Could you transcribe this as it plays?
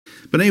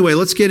But anyway,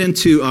 let's get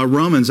into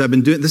Romans.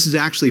 This is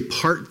actually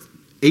part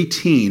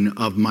 18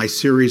 of my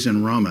series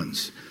in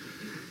Romans.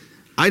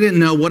 I didn't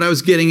know what I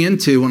was getting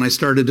into when I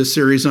started a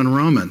series on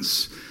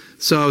Romans.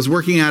 So I was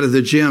working out of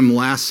the gym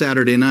last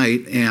Saturday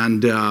night,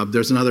 and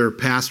there's another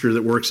pastor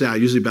that works out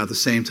usually about the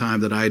same time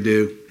that I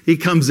do. He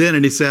comes in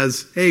and he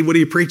says, "Hey, what are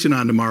you preaching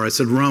on tomorrow?" I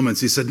said,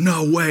 "Romans." He said,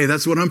 "No way,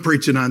 that's what I'm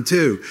preaching on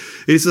too."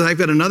 He says, "I've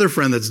got another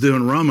friend that's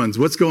doing Romans.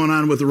 What's going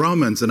on with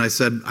Romans?" And I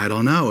said, "I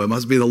don't know. It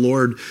must be the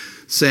Lord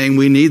saying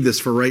we need this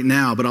for right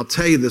now." But I'll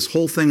tell you, this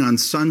whole thing on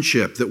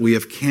sonship that we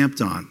have camped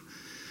on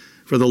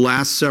for the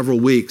last several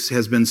weeks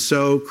has been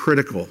so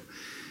critical.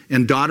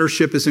 And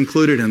daughtership is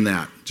included in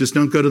that. Just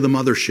don't go to the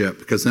mothership,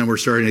 because then we're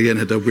starting to get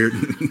into weird...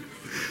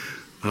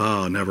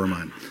 Oh, never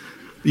mind.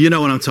 You know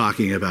what I'm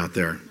talking about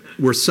there.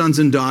 We're sons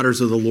and daughters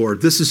of the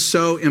Lord. This is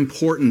so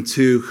important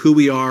to who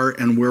we are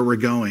and where we're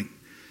going.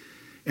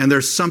 And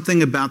there's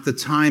something about the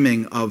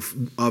timing of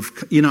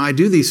I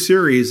do these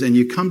series, and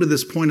you come to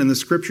this point in the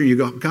scripture and you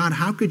go, "God,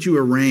 how could you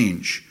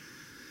arrange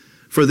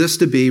for this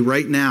to be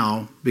right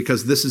now?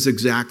 Because this is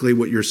exactly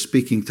what you're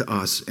speaking to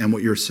us and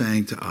what you're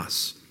saying to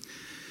us."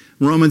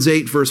 Romans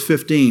 8 verse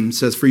 15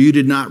 says, "For you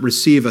did not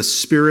receive a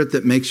spirit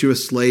that makes you a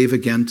slave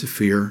again to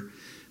fear,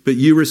 but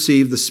you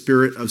received the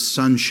spirit of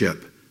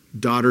sonship."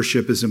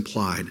 Daughtership is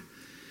implied.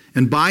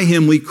 "And by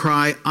him we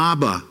cry,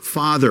 Abba,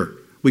 Father."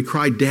 We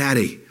cry,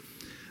 Daddy.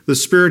 "The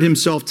Spirit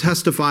himself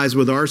testifies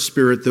with our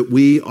spirit that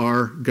we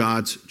are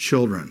God's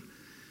children."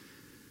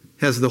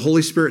 Has the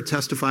Holy Spirit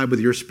testified with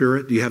your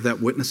spirit? Do you have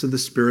that witness of the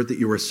Spirit that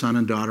you are a son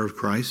and daughter of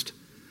Christ?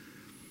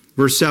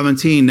 Verse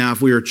 17, "Now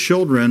if we are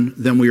children,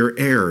 then we are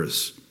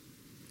heirs.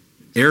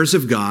 Heirs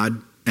of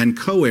God and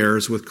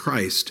co-heirs with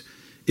Christ,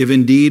 if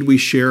indeed we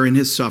share in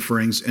his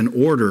sufferings, in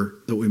order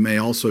that we may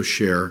also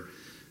share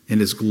in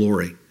his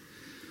glory."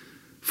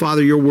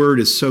 Father, your word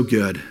is so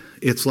good.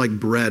 It's like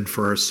bread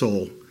for our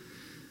soul.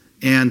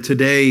 And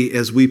today,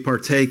 as we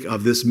partake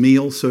of this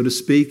meal, so to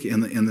speak,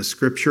 in the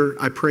scripture,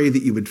 I pray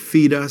that you would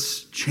feed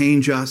us,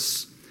 change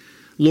us.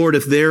 Lord,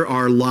 if there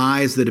are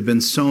lies that have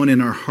been sown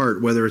in our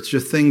heart, whether it's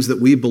just things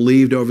that we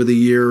believed over the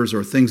years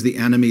or things the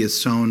enemy has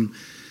sown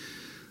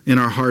in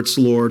our hearts,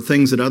 Lord,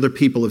 things that other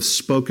people have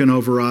spoken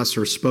over us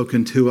or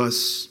spoken to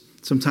us.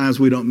 Sometimes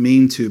we don't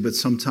mean to, but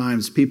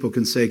sometimes people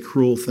can say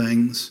cruel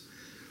things.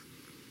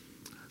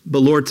 But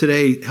Lord,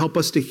 today, help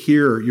us to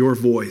hear your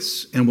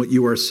voice and what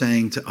you are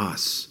saying to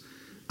us.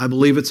 I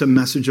believe it's a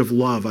message of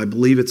love. I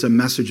believe it's a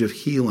message of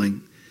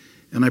healing.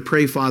 And I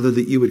pray, Father,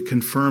 that you would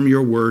confirm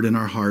your word in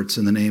our hearts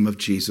in the name of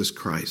Jesus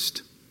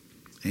Christ.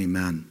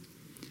 Amen.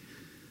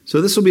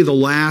 So this will be the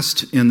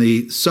last in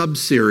the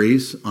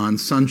sub-series on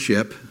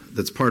sonship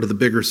that's part of the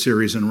bigger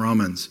series in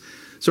Romans.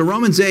 So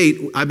Romans 8,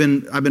 I've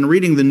been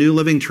reading the New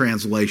Living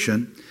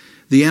Translation.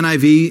 The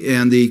NIV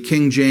and the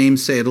King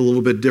James say it a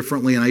little bit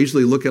differently, and I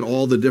usually look at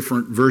all the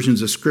different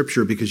versions of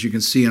Scripture because you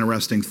can see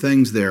interesting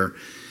things there.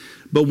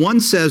 But one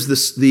says the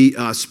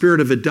spirit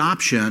of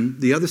adoption,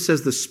 the other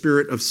says the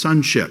spirit of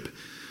sonship.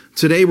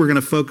 Today we're going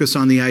to focus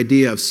on the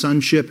idea of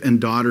sonship and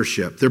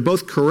daughtership. They're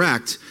both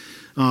correct,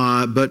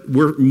 but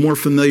we're more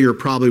familiar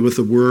probably with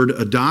the word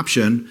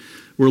adoption.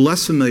 We're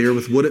less familiar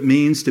with what it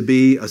means to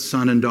be a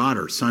son and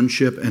daughter,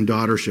 sonship and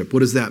daughtership. What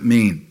does that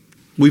mean?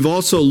 We've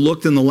also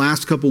looked in the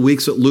last couple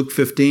weeks at Luke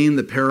 15,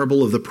 the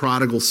parable of the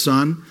prodigal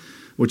son,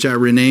 which I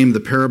renamed the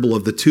parable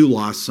of the two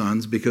lost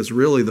sons, because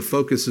really the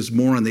focus is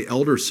more on the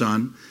elder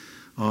son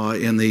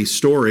in the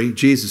story.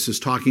 Jesus is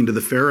talking to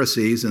the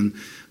Pharisees, and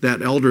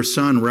that elder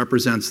son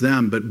represents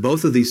them, but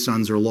both of these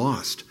sons are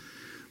lost.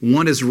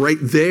 One is right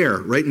there,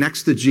 right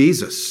next to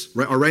Jesus,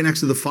 or right next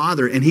to the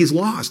Father, and he's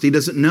lost. He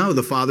doesn't know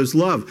the Father's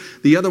love.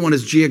 The other one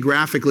is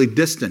geographically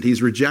distant.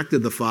 He's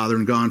rejected the Father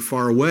and gone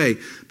far away,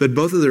 but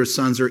both of their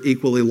sons are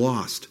equally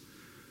lost.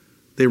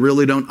 They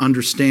really don't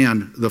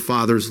understand the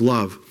Father's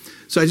love.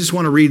 So I just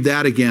want to read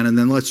that again, and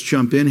then let's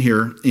jump in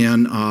here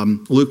in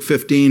Luke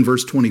 15,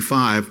 verse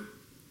 25.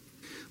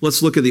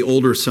 Let's look at the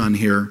older son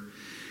here.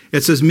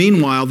 It says,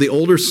 "Meanwhile, the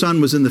older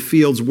son was in the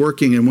fields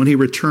working, and when he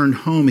returned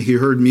home, he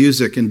heard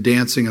music and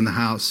dancing in the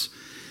house.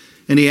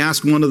 And he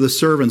asked one of the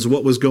servants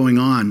what was going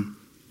on.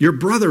 'Your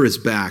brother is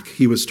back,'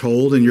 he was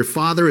told, 'and your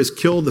father has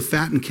killed the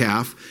fattened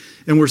calf,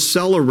 and we're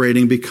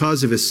celebrating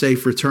because of his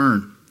safe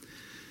return.'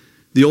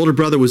 The older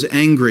brother was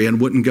angry and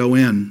wouldn't go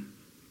in.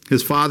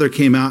 His father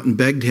came out and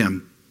begged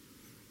him."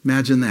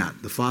 Imagine that.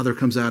 The father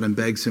comes out and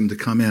begs him to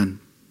come in.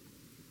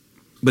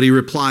 But he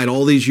replied,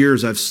 "All these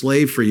years I've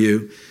slaved for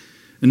you,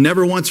 and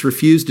never once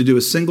refused to do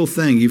a single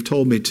thing you've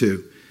told me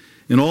to.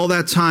 In all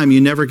that time,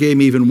 you never gave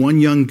me even one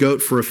young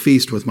goat for a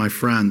feast with my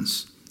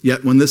friends.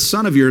 Yet when this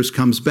son of yours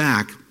comes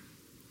back,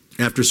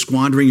 after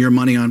squandering your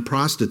money on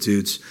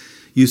prostitutes,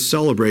 you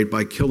celebrate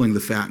by killing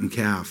the fattened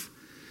calf."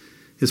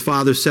 His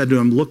father said to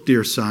him, "Look,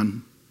 dear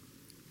son,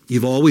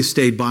 you've always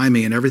stayed by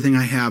me, and everything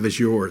I have is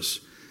yours.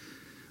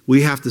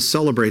 We have to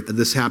celebrate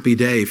this happy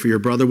day, for your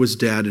brother was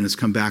dead and has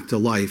come back to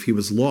life. He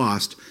was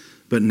lost,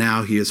 but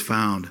now he is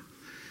found."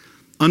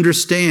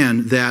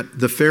 Understand that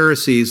the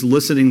Pharisees,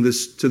 listening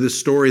to this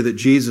story that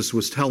Jesus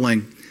was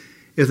telling,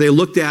 If they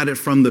looked at it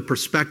from the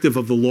perspective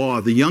of the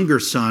law, the younger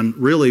son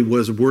really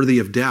was worthy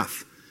of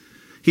death.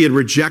 He had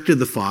rejected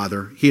the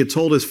father. He had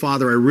told his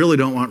father, I really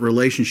don't want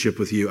relationship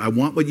with you. I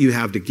want what you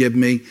have to give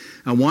me.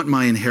 I want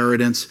my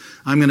inheritance.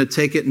 I'm going to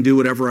take it and do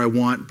whatever I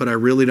want, but I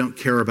really don't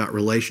care about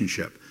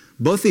relationship.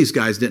 Both these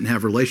guys didn't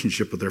have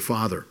relationship with their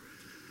father.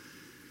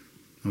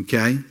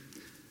 Okay?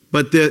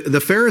 But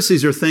the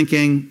Pharisees are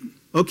thinking,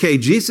 okay,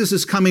 Jesus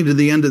is coming to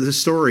the end of the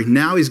story.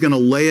 Now he's going to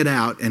lay it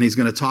out, and he's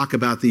going to talk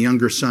about the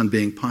younger son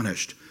being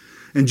punished.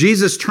 And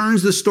Jesus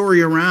turns the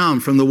story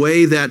around from the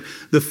way that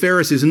the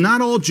Pharisees, and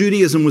not all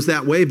Judaism was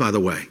that way, by the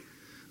way.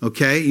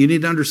 Okay? You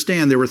need to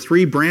understand there were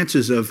three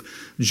branches of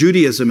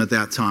Judaism at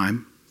that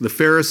time. The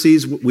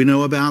Pharisees we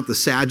know about, the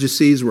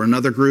Sadducees were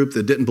another group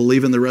that didn't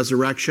believe in the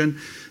resurrection.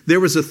 There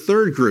was a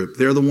third group.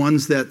 They're the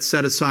ones that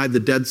set aside the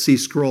Dead Sea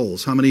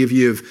Scrolls. How many of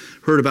you have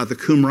heard about the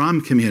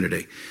Qumran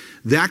community?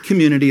 That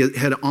community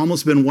had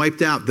almost been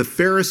wiped out. The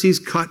Pharisees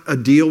cut a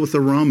deal with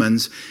the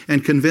Romans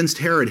and convinced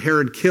Herod.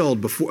 Herod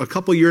killed a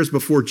couple years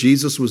before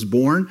Jesus was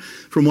born.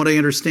 From what I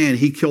understand,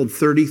 he killed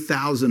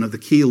 30,000 of the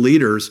key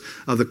leaders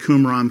of the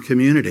Qumran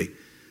community.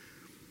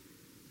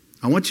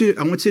 I want you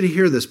to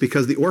hear this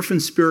because the orphan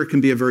spirit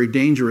can be a very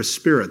dangerous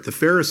spirit. The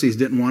Pharisees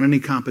didn't want any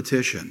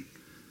competition.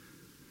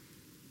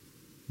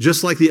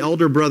 Just like the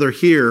elder brother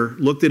here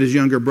looked at his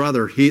younger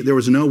brother, there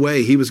was no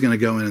way he was going to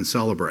go in and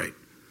celebrate.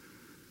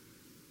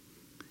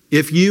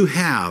 If you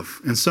have,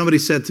 and somebody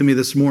said to me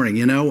this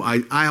morning,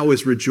 I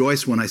always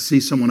rejoice when I see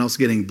someone else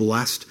getting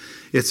blessed.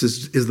 It's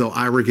as though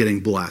I were getting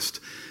blessed.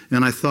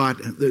 And I thought,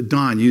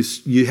 Don,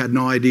 you had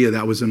no idea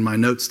that was in my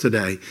notes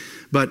today.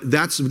 But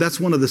that's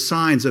one of the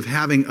signs of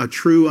having a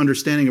true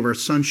understanding of our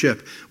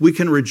sonship. We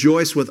can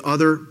rejoice with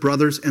other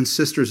brothers and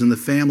sisters in the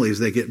family as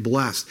they get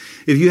blessed.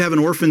 If you have an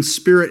orphan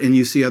spirit and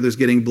you see others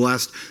getting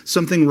blessed,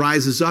 something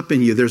rises up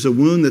in you. There's a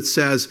wound that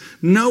says,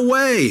 no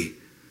way.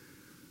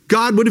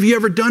 God, what have you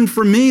ever done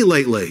for me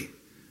lately?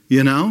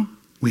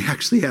 We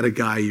actually had a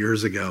guy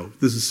years ago.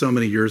 This is so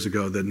many years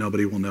ago that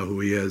nobody will know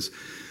who he is.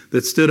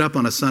 That stood up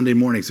on a Sunday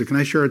morning. So can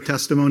I share a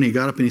testimony? He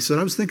got up and he said,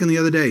 I was thinking the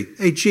other day,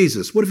 hey,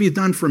 Jesus, what have you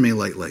done for me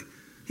lately?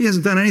 He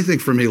hasn't done anything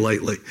for me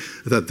lately.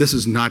 I thought, this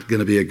is not going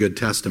to be a good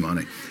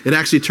testimony. It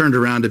actually turned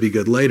around to be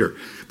good later.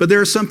 But there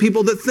are some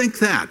people that think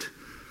that.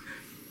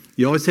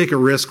 You always take a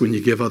risk when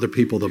you give other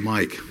people the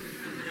mic.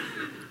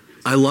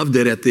 I loved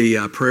it at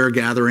the prayer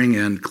gathering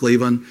in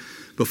Cleveland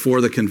before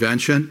the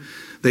convention.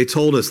 They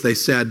told us, they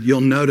said, you'll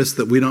notice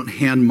that we don't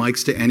hand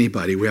mics to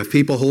anybody. We have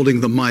people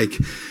holding the mic.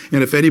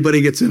 And if anybody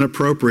gets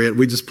inappropriate,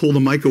 we just pull the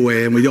mic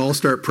away and we all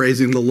start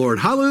praising the Lord.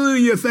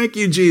 Hallelujah, thank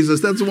you,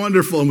 Jesus. That's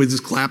wonderful. And we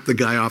just clap the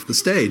guy off the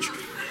stage.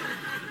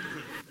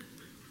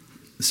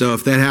 So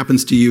if that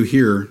happens to you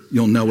here,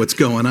 you'll know what's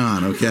going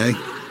on, okay?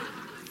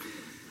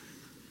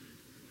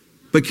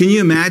 But can you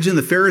imagine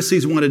the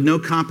Pharisees wanted no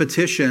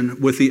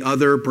competition with the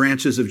other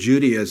branches of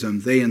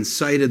Judaism. They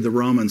incited the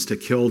Romans to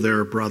kill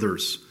their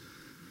brothers.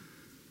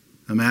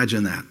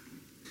 Imagine that.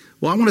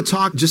 Well, I want to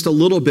talk just a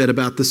little bit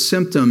about the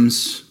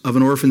symptoms of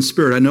an orphan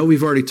spirit. I know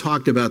we've already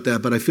talked about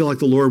that, but I feel like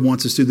the Lord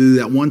wants us to do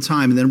that one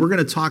time. And then we're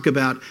going to talk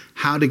about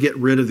how to get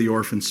rid of the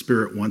orphan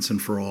spirit once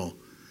and for all.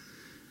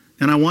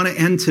 And I want to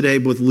end today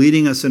with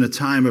leading us in a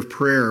time of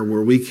prayer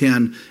where we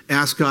can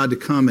ask God to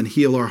come and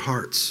heal our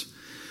hearts.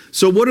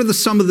 So what are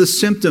some of the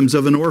symptoms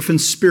of an orphan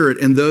spirit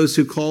in those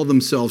who call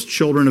themselves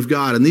children of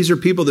God? And these are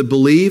people that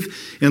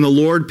believe in the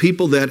Lord,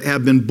 people that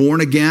have been born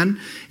again,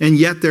 and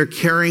yet they're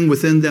carrying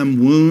within them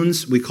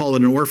wounds. We call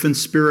it an orphan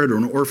spirit or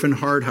an orphan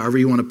heart, however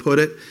you want to put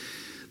it.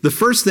 The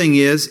first thing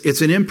is, it's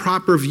an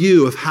improper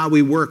view of how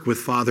we work with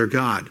Father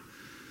God.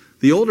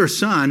 The older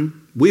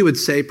son, we would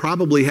say,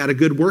 probably had a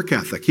good work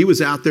ethic. He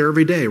was out there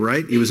every day,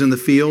 right? He was in the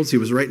fields. He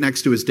was right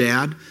next to his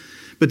dad.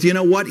 But do you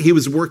know what? He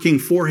was working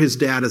for his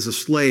dad as a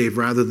slave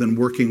rather than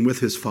working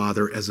with his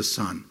father as a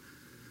son.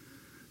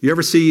 You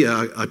ever see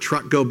a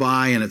truck go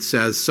by and it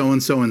says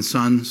so-and-so and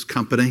Sons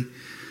Company?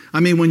 I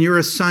mean, when you're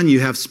a son,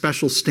 you have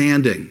special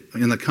standing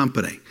in the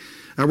company.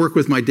 I worked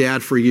with my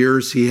dad for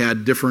years. He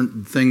had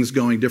different things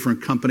going,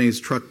 different companies,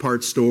 truck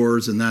parts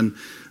stores, and then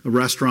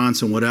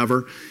restaurants and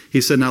whatever. He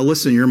said, now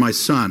listen, you're my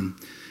son.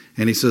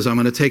 And he says, I'm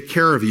going to take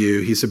care of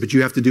you. He said, but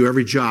you have to do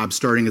every job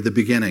starting at the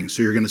beginning.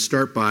 So you're going to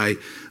start by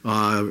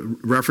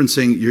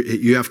referencing,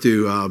 you have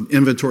to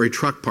inventory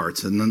truck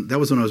parts. And then that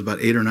was when I was about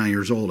 8 or 9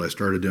 years old. I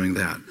started doing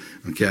that,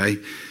 okay?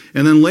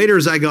 And then later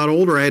as I got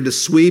older, I had to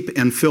sweep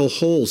and fill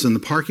holes in the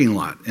parking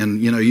lot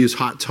and, use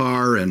hot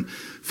tar and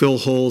fill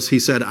holes. He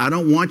said, I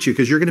don't want you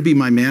because you're going to be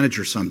my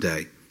manager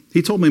someday.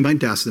 He told me my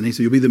destiny. He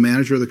said, you'll be the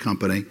manager of the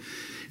company.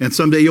 And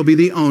someday you'll be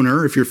the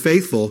owner if you're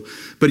faithful,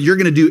 but you're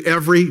going to do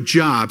every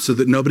job so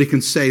that nobody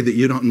can say that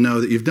you don't know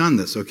that you've done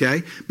this,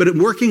 okay? But at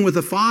working with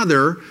a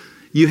father,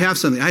 you have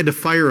something. I had to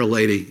fire a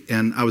lady,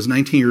 and I was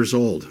 19 years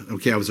old.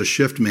 Okay, I was a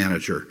shift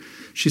manager.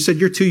 She said,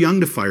 you're too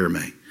young to fire me.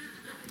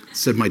 I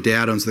said, my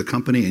dad owns the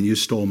company, and you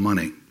stole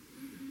money.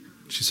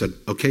 She said,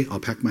 okay, I'll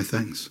pack my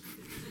things.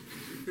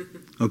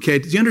 Okay,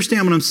 do you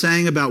understand what I'm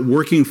saying about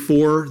working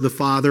for the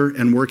Father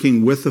and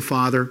working with the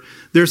Father?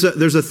 There's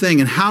a thing,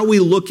 and how we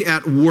look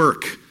at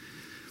work.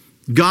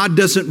 God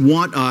doesn't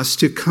want us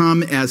to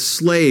come as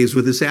slaves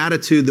with this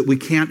attitude that we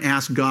can't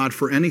ask God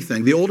for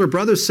anything. The older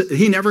brother,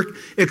 he never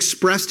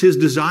expressed his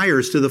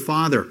desires to the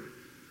father.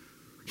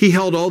 He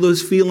held all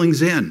those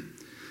feelings in.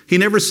 He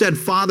never said,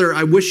 Father,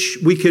 I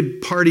wish we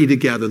could party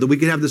together, that we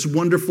could have this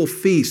wonderful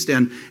feast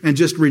and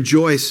just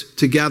rejoice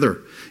together.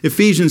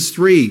 Ephesians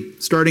 3,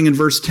 starting in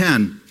verse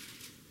 10,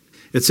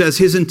 it says,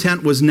 his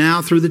intent was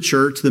now through the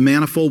church, the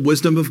manifold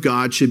wisdom of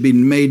God should be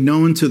made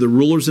known to the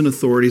rulers and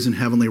authorities in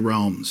heavenly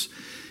realms,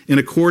 and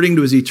according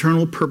to his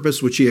eternal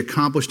purpose, which he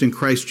accomplished in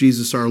Christ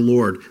Jesus our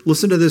Lord.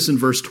 Listen to this in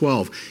verse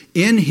 12.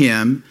 In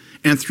him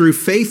and through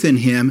faith in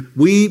him,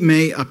 we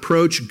may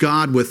approach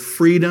God with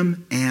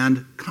freedom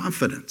and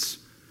confidence.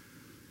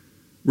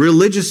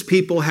 Religious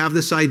people have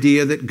this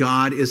idea that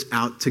God is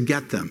out to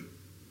get them.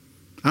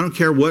 I don't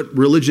care what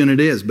religion it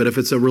is, but if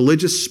it's a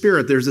religious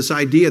spirit, there's this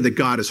idea that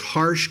God is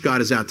harsh,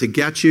 God is out to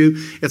get you.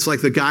 It's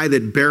like the guy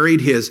that buried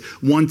his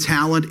one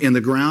talent in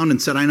the ground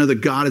and said, I know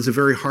that God is a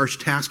very harsh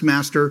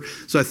taskmaster,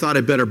 so I thought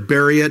I'd better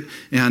bury it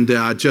and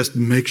just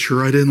make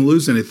sure I didn't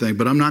lose anything,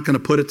 but I'm not going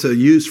to put it to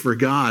use for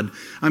God.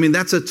 I mean,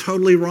 that's a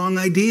totally wrong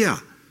idea.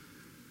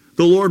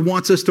 The Lord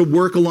wants us to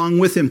work along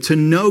with him. To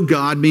know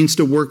God means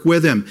to work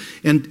with him.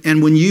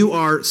 And when you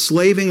are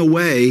slaving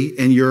away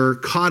and you're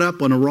caught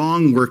up on a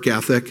wrong work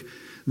ethic,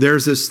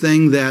 there's this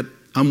thing that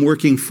I'm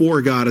working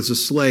for God as a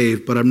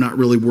slave, but I'm not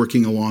really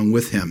working along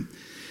with him.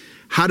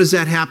 How does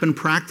that happen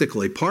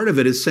practically? Part of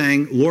it is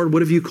saying, Lord,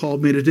 what have you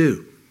called me to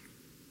do?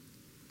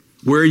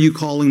 Where are you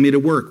calling me to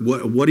work?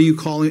 What are you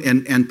calling?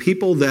 And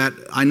people that,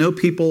 I know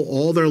people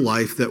all their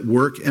life that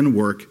work and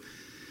work,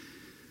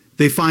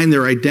 they find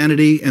their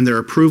identity and their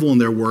approval in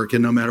their work,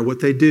 and no matter what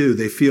they do,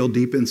 they feel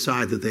deep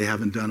inside that they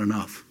haven't done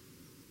enough.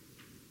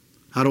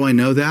 How do I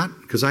know that?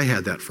 Because I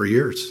had that for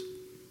years.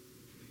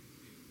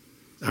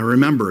 I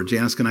remember,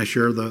 Janice, can I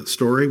share the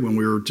story? When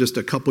we were just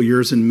a couple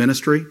years in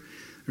ministry,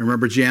 I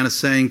remember Janice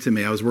saying to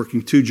me, I was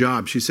working 2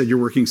 jobs. She said, you're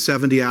working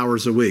 70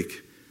 hours a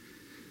week.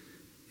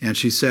 And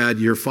she said,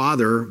 your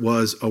father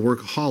was a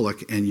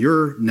workaholic, and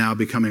you're now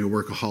becoming a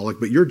workaholic,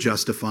 but you're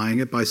justifying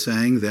it by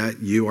saying that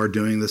you are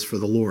doing this for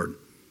the Lord.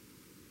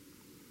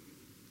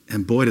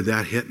 And boy, did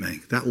that hit me.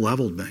 That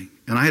leveled me.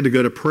 And I had to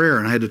go to prayer,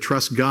 and I had to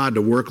trust God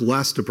to work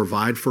less to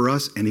provide for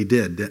us, and he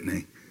did, didn't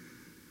he?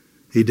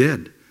 He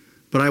did.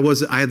 But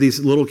I had these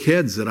little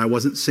kids that I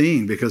wasn't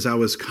seeing because I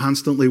was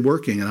constantly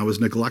working and I was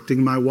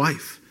neglecting my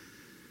wife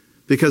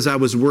because I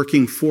was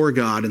working for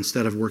God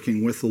instead of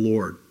working with the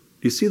Lord.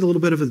 Do you see the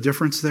little bit of a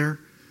difference there?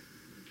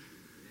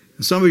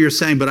 And some of you are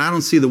saying, but I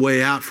don't see the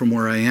way out from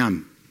where I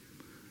am.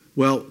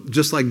 Well,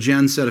 just like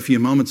Jen said a few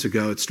moments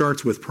ago, it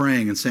starts with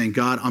praying and saying,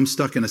 God, I'm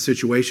stuck in a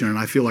situation and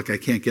I feel like I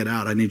can't get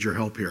out. I need your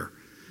help here.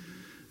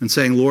 And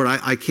saying, Lord,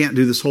 I can't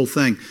do this whole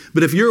thing.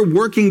 But if you're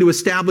working to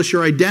establish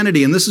your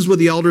identity, and this is what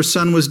the elder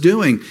son was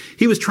doing,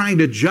 he was trying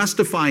to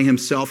justify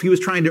himself. He was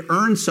trying to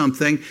earn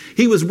something.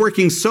 He was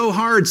working so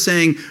hard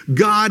saying,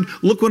 God,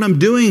 look what I'm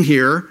doing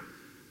here.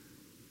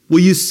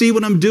 Will you see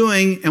what I'm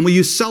doing, and will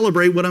you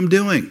celebrate what I'm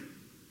doing?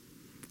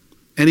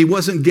 And he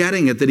wasn't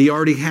getting it, that he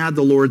already had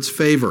the Lord's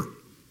favor.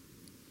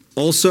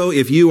 Also,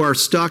 if you are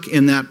stuck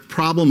in that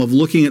problem of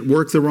looking at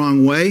work the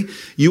wrong way,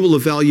 you will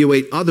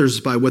evaluate others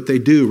by what they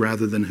do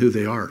rather than who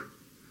they are.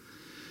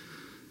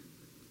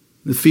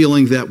 The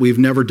feeling that we've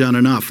never done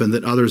enough and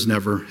that others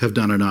never have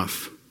done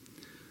enough.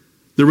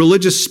 The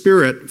religious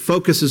spirit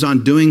focuses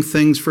on doing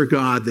things for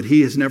God that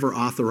he has never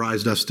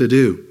authorized us to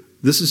do.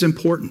 This is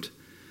important.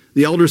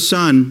 The elder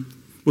son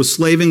was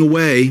slaving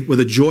away with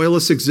a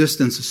joyless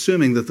existence,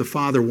 assuming that the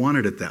father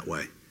wanted it that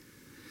way.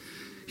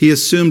 He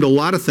assumed a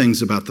lot of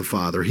things about the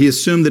father. He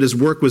assumed that his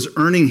work was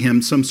earning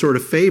him some sort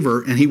of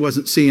favor, and he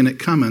wasn't seeing it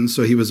coming,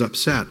 so he was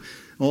upset.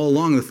 All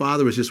along, the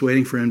father was just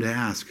waiting for him to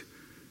ask,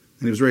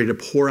 and he was ready to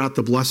pour out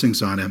the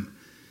blessings on him.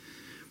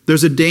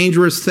 There's a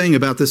dangerous thing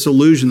about this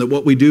illusion that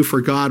what we do for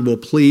God will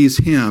please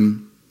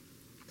him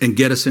and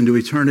get us into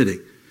eternity.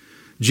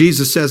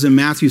 Jesus says in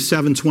Matthew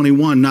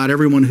 7:21, not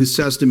everyone who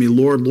says to me,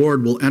 Lord,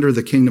 Lord, will enter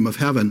the kingdom of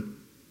heaven,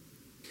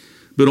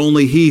 but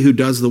only he who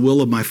does the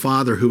will of my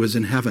Father who is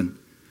in heaven.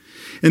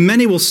 And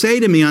many will say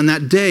to me on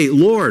that day,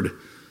 Lord,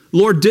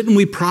 Lord, didn't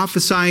we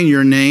prophesy in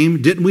your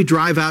name? Didn't we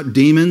drive out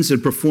demons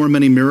and perform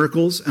many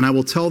miracles? And I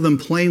will tell them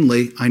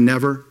plainly, I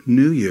never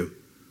knew you.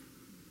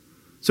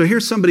 So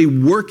here's somebody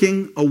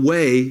working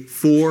away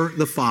for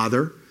the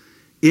Father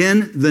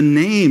in the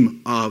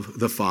name of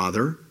the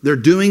Father. They're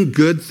doing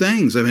good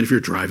things. I mean, if you're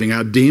driving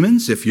out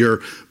demons, if you're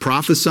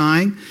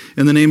prophesying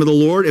in the name of the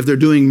Lord, if they're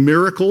doing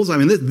miracles, I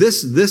mean,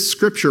 this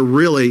scripture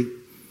really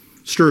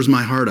stirs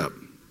my heart up.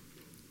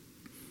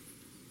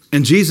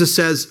 And Jesus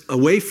says,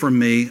 away from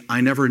me, I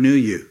never knew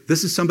you.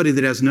 This is somebody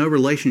that has no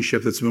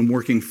relationship, that's been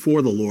working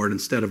for the Lord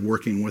instead of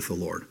working with the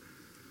Lord.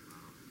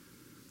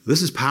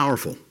 This is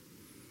powerful.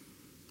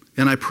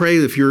 And I pray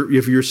if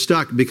you're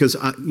stuck, because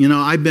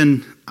I've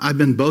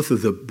been both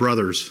of the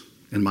brothers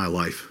in my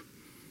life.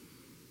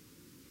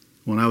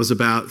 When I was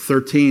about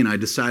 13, I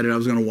decided I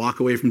was going to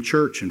walk away from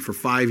church, and for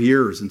 5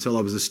 years, until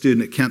I was a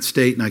student at Kent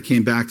State and I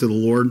came back to the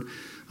Lord,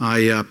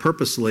 I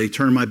purposely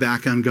turned my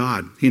back on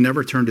God. He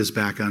never turned his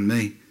back on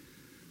me.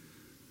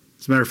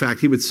 As a matter of fact,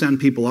 he would send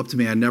people up to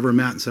me I'd never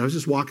met and say, I was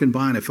just walking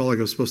by and I felt like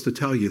I was supposed to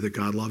tell you that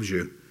God loves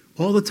you.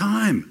 All the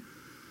time.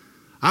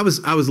 I was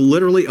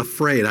literally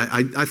afraid.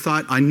 I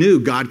thought I knew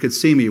God could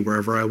see me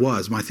wherever I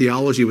was. My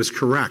theology was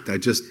correct. I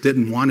just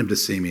didn't want him to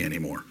see me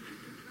anymore.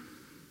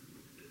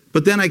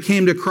 But then I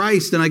came to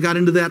Christ and I got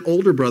into that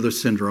older brother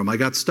syndrome. I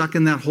got stuck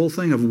in that whole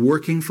thing of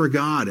working for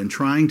God and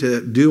trying to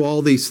do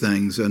all these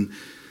things and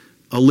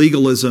a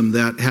legalism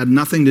that had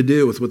nothing to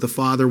do with what the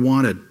Father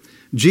wanted.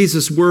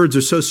 Jesus' words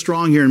are so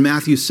strong here in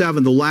Matthew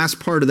 7. The last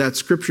part of that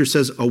scripture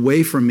says,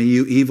 away from me,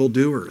 you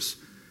evildoers.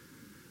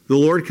 The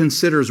Lord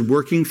considers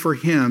working for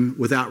him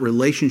without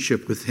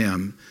relationship with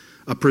him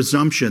a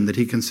presumption that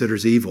he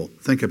considers evil.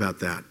 Think about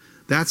that.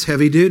 That's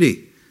heavy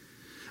duty.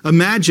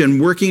 Imagine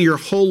working your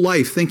whole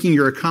life thinking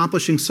you're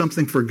accomplishing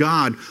something for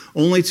God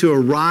only to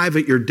arrive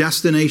at your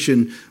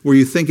destination where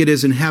you think it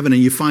is in heaven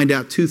and you find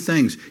out two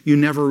things. You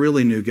never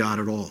really knew God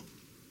at all.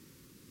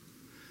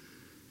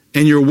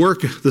 And your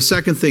work, the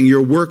second thing,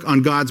 your work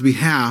on God's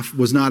behalf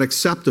was not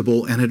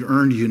acceptable and had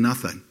earned you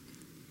nothing.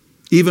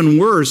 Even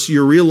worse,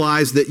 you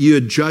realized that you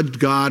had judged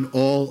God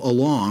all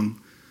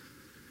along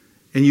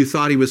and you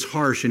thought he was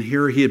harsh, and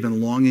here he had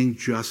been longing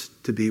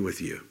just to be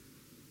with you.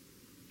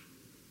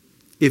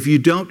 If you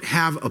don't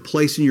have a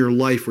place in your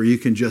life where you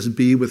can just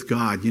be with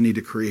God, you need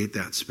to create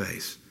that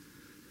space.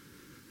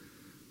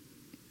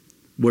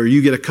 Where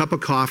you get a cup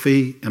of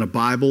coffee and a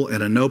Bible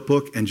and a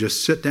notebook and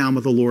just sit down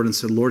with the Lord and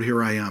say, Lord,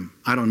 here I am.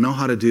 I don't know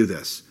how to do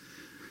this.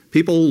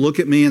 People look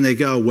at me and they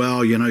go,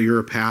 well, you're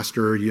a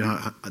pastor.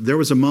 There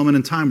was a moment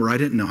in time where I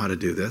didn't know how to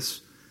do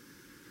this.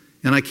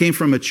 And I came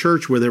from a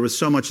church where there was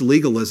so much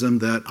legalism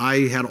that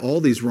I had all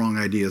these wrong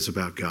ideas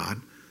about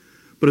God.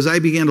 But as I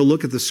began to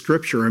look at the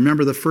scripture, I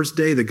remember the first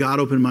day that God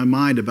opened my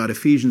mind about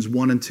Ephesians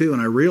 1 and 2,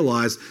 and I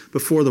realized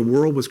before the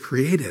world was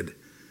created,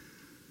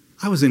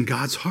 I was in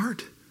God's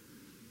heart.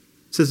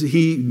 It says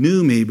he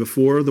knew me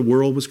before the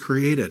world was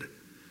created. I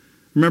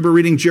remember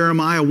reading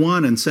Jeremiah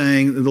 1 and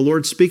saying, the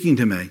Lord speaking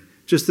to me.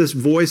 Just this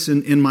voice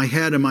in my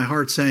head and my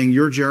heart saying,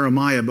 you're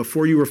Jeremiah.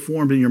 Before you were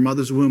formed in your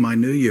mother's womb, I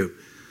knew you.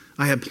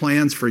 I had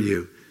plans for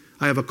you.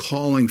 I have a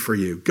calling for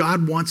you.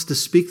 God wants to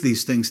speak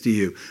these things to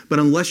you. But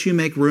unless you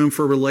make room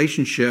for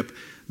relationship,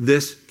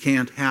 this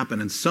can't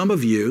happen. And some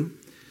of you,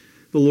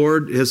 the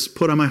Lord has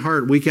put on my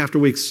heart week after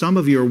week, some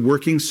of you are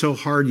working so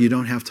hard you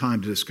don't have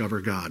time to discover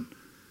God.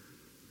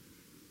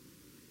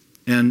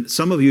 And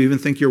some of you even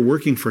think you're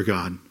working for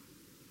God.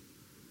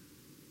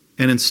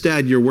 And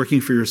instead, you're working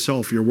for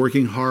yourself. You're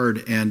working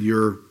hard and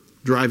you're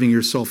driving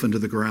yourself into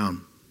the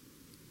ground.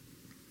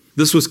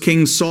 This was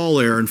King Saul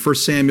there in 1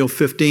 Samuel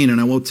 15, and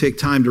I won't take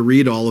time to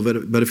read all of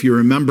it, but if you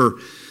remember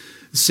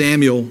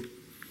Samuel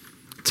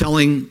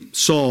telling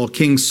Saul,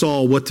 King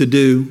Saul, what to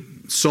do,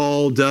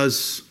 Saul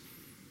doesn't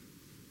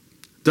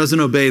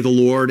obey the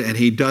Lord, and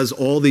he does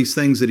all these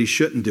things that he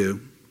shouldn't do.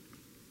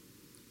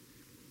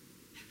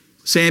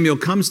 Samuel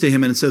comes to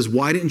him and says,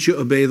 why didn't you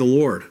obey the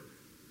Lord?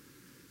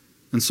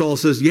 And Saul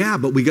says, yeah,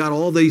 but we got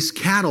all these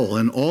cattle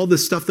and all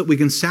this stuff that we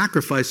can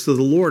sacrifice to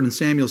the Lord. And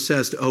Samuel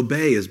says to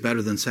obey is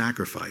better than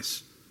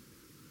sacrifice.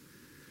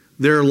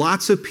 There are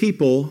lots of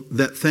people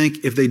that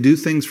think if they do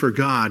things for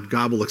God,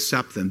 God will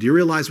accept them. Do you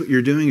realize what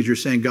you're doing is you're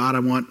saying, God, I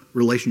want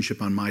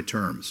relationship on my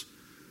terms.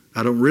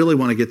 I don't really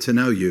want to get to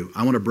know you.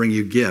 I want to bring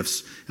you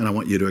gifts and I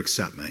want you to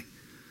accept me.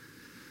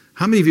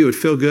 How many of you would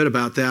feel good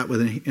about that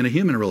in a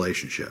human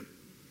relationship?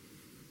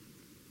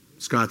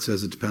 Scott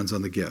says it depends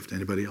on the gift.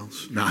 Anybody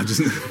else? No,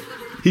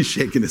 he's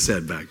shaking his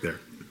head back there.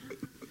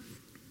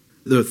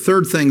 The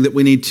third thing that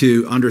we need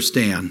to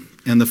understand,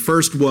 and the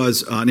first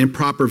was an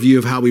improper view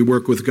of how we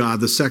work with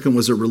God. The second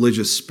was a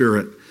religious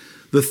spirit.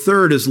 The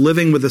third is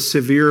living with a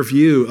severe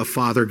view of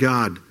Father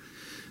God.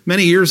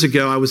 Many years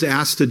ago, I was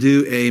asked to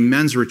do a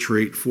men's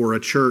retreat for a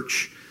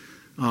church.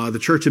 The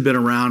church had been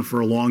around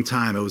for a long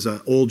time. It was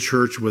an old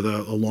church with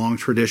a long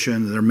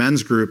tradition. Their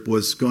men's group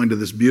was going to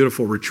this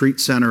beautiful retreat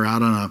center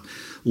out on a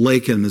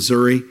lake in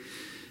Missouri.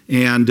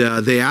 And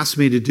they asked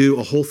me to do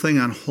a whole thing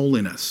on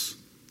holiness,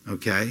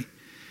 okay?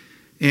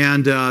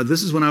 And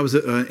this is when I was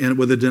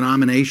with a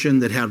denomination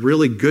that had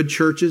really good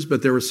churches,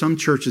 but there were some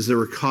churches that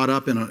were caught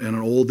up in an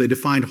old, they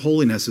defined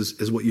holiness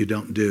as what you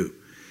don't do.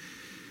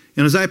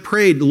 And as I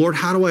prayed, Lord,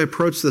 how do I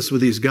approach this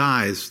with these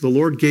guys? The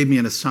Lord gave me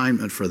an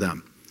assignment for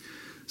them.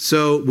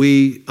 So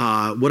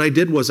what I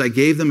did was I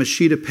gave them a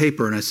sheet of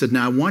paper and I said,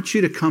 now I want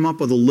you to come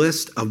up with a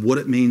list of what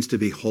it means to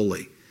be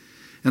holy.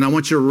 And I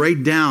want you to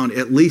write down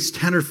at least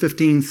 10 or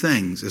 15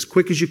 things as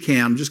quick as you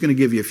can. I'm just going to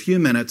give you a few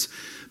minutes.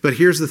 But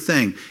here's the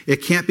thing. It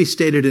can't be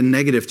stated in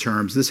negative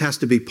terms. This has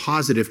to be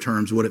positive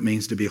terms, what it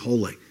means to be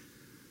holy.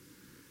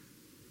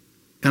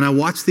 And I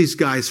watched these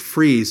guys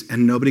freeze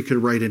and nobody could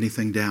write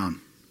anything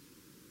down.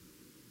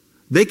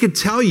 They could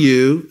tell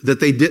you that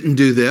they didn't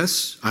do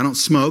this. I don't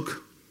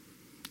smoke.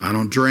 I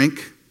don't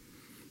drink.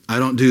 I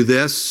don't do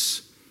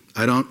this.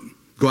 I don't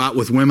go out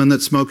with women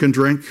that smoke and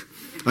drink.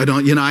 I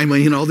don't,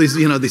 all these,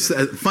 these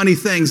funny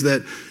things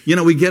that,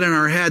 we get in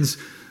our heads.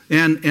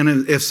 And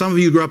if some of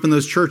you grew up in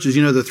those churches,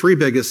 you know the three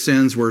biggest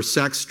sins were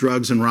sex,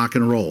 drugs, and rock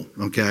and roll,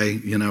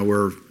 okay? You know,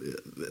 were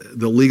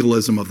the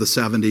legalism of the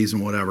 70s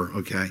and whatever,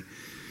 okay?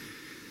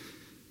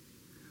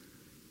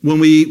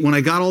 When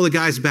I got all the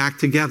guys back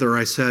together,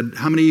 I said,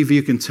 how many of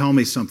you can tell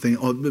me something?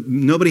 Oh,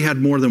 nobody had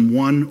more than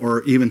one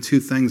or even two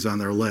things on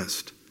their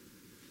list.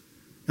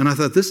 And I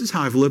thought, this is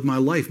how I've lived my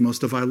life,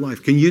 most of my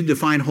life. Can you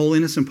define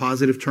holiness in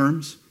positive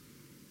terms?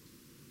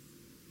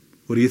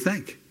 What do you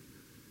think?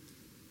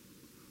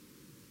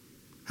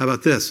 How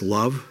about this?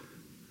 Love,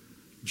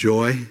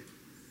 joy,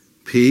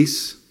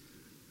 peace,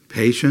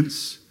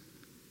 patience,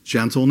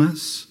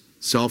 gentleness,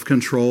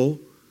 self-control.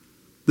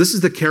 This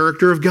is the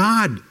character of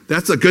God.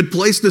 That's a good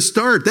place to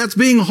start. That's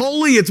being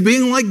holy. It's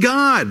being like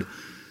God.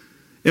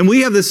 And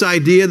we have this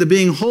idea that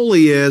being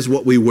holy is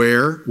what we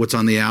wear, what's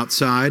on the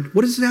outside.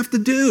 What does it have to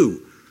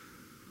do?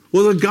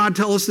 What did God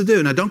tell us to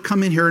do? Now, don't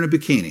come in here in a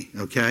bikini,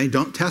 okay?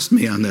 Don't test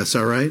me on this,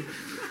 all right?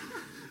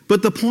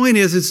 But the point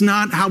is, it's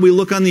not how we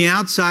look on the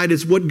outside,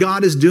 it's what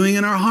God is doing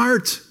in our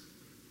heart.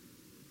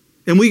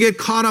 And we get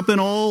caught up in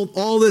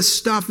all this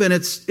stuff, and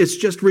it's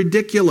just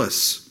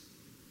ridiculous.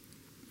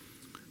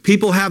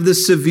 People have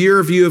this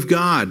severe view of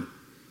God.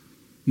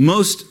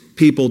 Most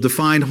people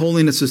define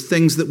holiness as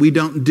things that we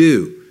don't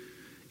do.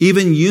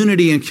 Even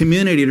unity and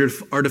community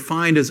are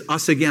defined as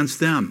us against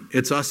them.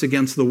 It's us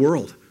against the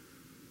world.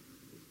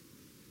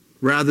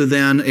 Rather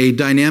than a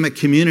dynamic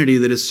community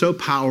that is so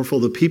powerful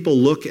that people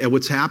look at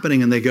what's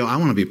happening and they go, I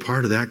want to be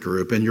part of that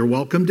group, and you're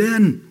welcomed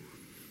in.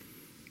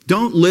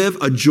 Don't live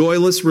a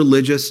joyless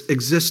religious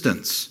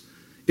existence.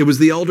 It was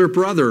the elder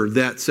brother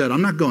that said,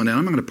 I'm not going in,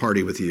 I'm not going to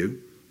party with you.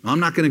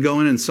 I'm not going to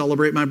go in and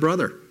celebrate my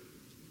brother.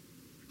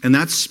 And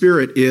that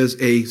spirit is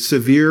a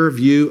severe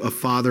view of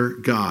Father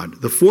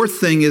God. The fourth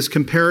thing is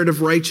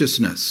comparative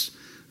righteousness.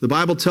 The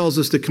Bible tells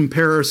us to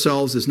compare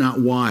ourselves is not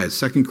wise.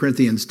 2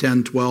 Corinthians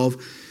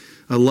 10:12.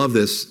 I love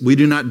this. We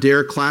do not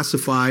dare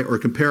classify or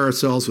compare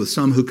ourselves with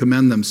some who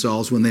commend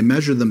themselves. When they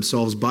measure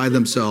themselves by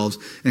themselves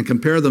and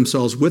compare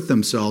themselves with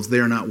themselves, they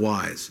are not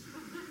wise.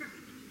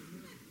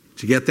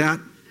 Did you get that?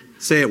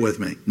 Say it with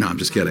me. No, I'm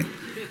just kidding.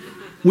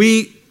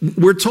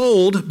 We're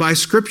told by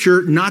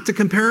Scripture not to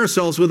compare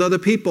ourselves with other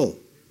people.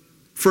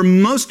 For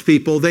most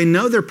people, they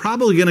know they're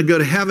probably going to go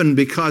to heaven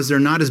because they're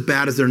not as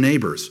bad as their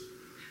neighbors.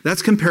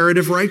 That's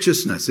comparative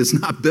righteousness. It's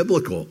not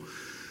biblical.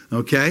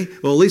 Okay?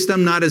 Well, at least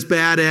I'm not as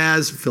bad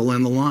as, fill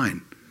in the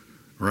line,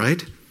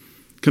 right?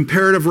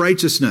 Comparative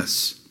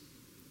righteousness.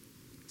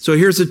 So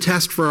here's a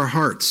test for our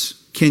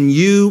hearts. Can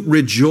you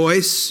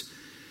rejoice?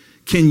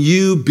 Can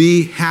you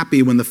be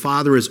happy when the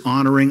Father is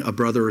honoring a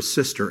brother or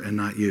sister and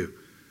not you?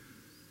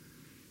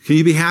 Can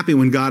you be happy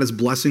when God is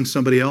blessing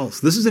somebody else?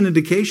 This is an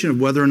indication of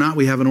whether or not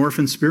we have an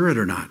orphan spirit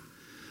or not.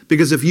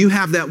 Because if you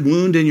have that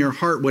wound in your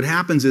heart, what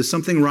happens is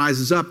something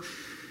rises up.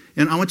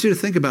 And I want you to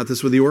think about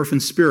this with the orphan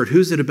spirit.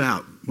 Who's it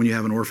about when you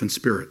have an orphan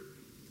spirit?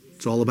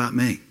 It's all about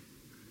me.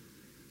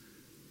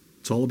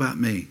 It's all about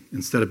me.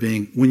 Instead of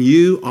being, when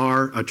you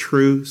are a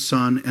true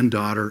son and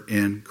daughter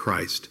in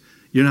Christ,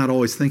 you're not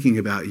always thinking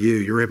about you.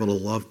 You're able to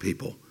love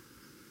people.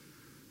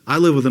 I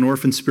lived with an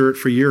orphan spirit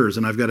for years,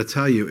 and I've got to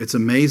tell you, it's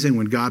amazing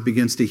when God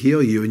begins to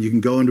heal you and you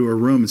can go into a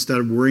room instead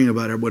of worrying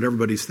about what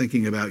everybody's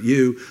thinking about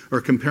you or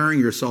comparing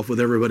yourself with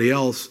everybody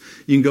else.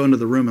 You can go into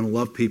the room and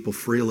love people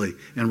freely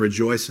and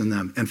rejoice in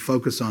them and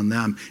focus on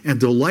them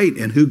and delight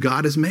in who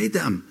God has made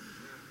them.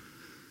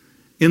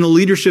 In the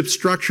leadership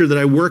structure that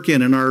I work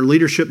in our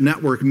leadership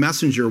network,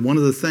 Messenger, one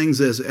of the things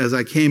as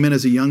I came in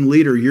as a young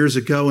leader years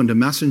ago into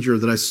Messenger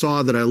that I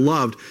saw that I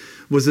loved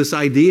was this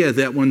idea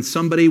that when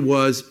somebody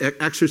was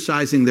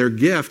exercising their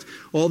gift,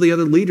 all the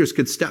other leaders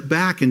could step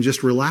back and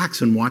just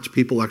relax and watch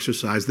people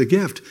exercise the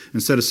gift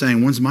instead of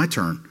saying, when's my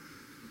turn?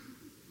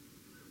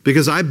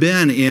 Because I've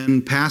been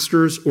in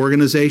pastors,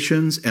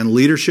 organizations, and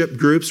leadership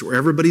groups where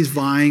everybody's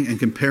vying and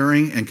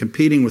comparing and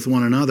competing with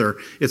one another.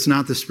 It's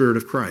not the Spirit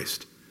of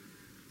Christ.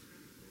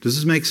 Does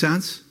this make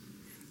sense?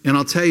 And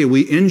I'll tell you,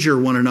 we injure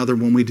one another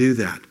when we do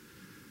that.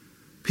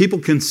 People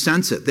can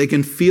sense it. They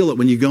can feel it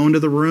when you go into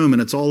the room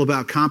and it's all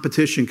about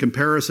competition,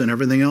 comparison,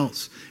 everything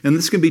else. And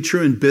this can be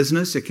true in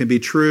business. It can be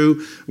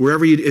true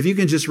wherever if you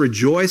can just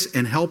rejoice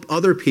and help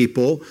other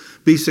people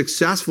be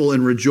successful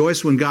and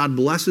rejoice when God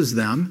blesses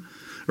them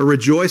or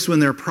rejoice when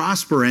they're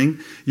prospering,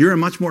 you're a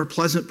much more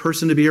pleasant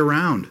person to be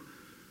around.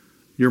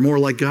 You're more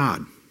like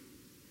God.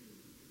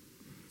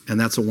 And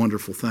that's a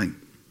wonderful thing.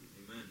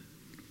 Amen.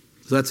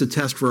 So that's a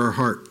test for our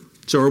heart.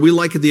 So are we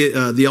like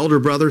the elder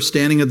brother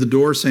standing at the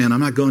door saying, I'm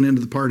not going into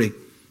the party.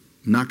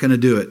 I'm not going to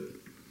do it.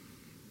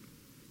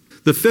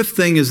 The fifth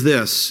thing is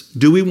this.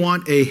 Do we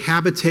want a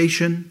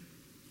habitation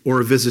or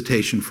a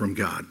visitation from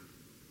God?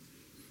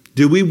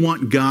 Do we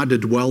want God to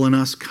dwell in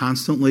us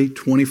constantly,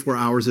 24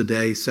 hours a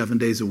day, 7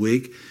 days a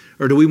week?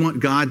 Or do we want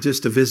God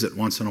just to visit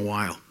once in a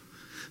while?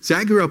 See,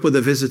 I grew up with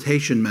a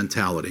visitation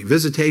mentality.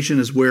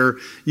 Visitation is where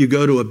you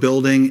go to a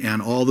building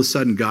and all of a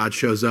sudden God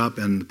shows up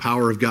and the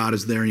power of God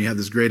is there and you have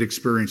this great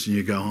experience and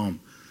you go home.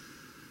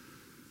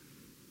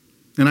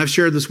 And I've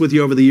shared this with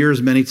you over the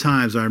years many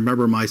times. I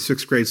remember my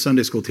 6th grade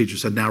Sunday school teacher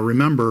said, now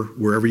remember,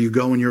 wherever you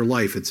go in your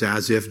life, it's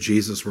as if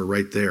Jesus were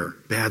right there.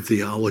 Bad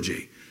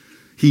theology.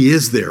 He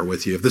is there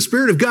with you. If the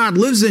Spirit of God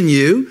lives in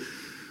you,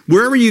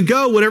 wherever you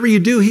go, whatever you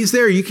do, He's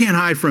there. You can't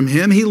hide from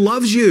Him. He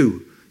loves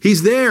you.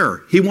 He's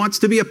there. He wants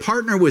to be a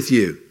partner with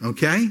you,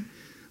 okay?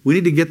 We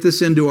need to get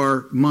this into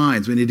our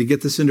minds. We need to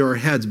get this into our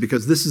heads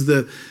because this is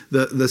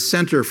the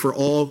center for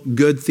all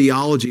good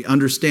theology,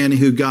 understanding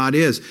who God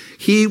is.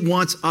 He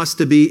wants us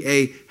to be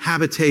a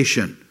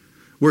habitation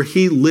where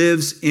He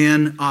lives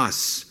in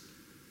us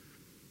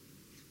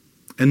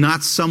and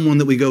not someone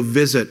that we go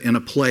visit in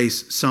a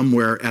place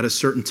somewhere at a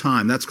certain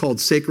time. That's called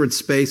sacred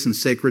space and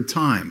sacred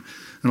time.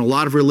 And a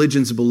lot of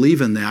religions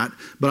believe in that,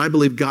 but I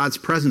believe God's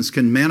presence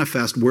can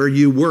manifest where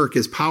you work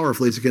as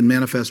powerfully as it can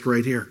manifest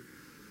right here.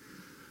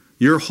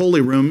 Your holy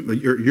room,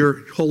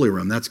 your holy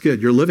room, that's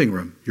good. Your living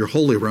room, your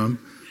holy room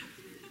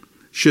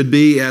should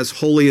be as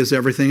holy as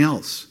everything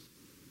else.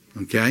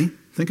 Okay?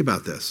 Think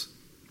about this.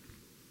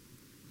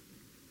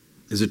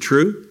 Is it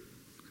true?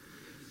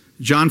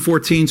 John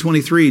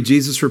 14:23,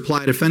 Jesus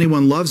replied, if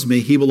anyone loves me,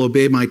 he will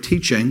obey my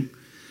teaching.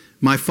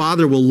 My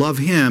Father will love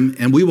him,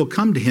 and we will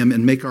come to him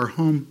and make our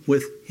home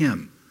with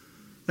him.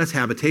 That's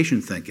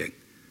habitation thinking.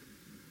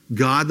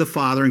 God the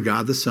Father and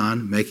God the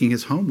Son making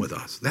his home with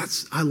us.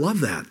 I love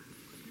that.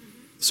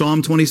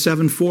 Psalm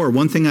 27:4,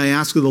 one thing I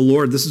ask of the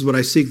Lord, this is what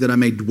I seek, that I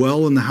may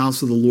dwell in the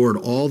house of the Lord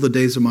all the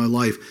days of my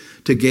life,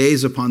 to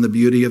gaze upon the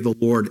beauty of the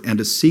Lord and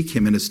to seek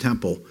him in his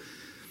temple.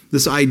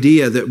 This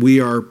idea that we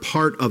are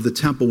part of the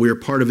temple, we are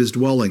part of his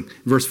dwelling.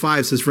 Verse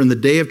 5 says, for in the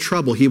day of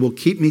trouble he will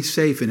keep me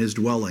safe in his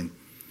dwelling,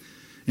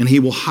 and he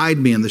will hide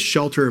me in the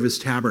shelter of his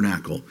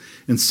tabernacle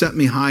and set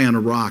me high on a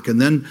rock. And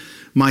then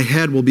my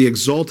head will be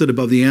exalted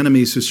above the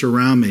enemies who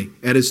surround me.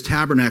 At his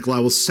tabernacle I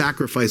will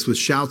sacrifice with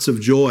shouts of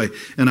joy,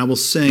 and I will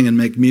sing and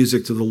make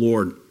music to the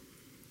Lord.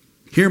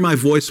 Hear my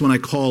voice when I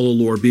call, O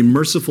Lord. Be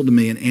merciful to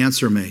me and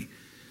answer me.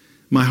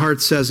 My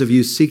heart says of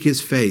you, seek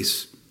his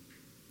face.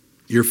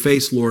 Your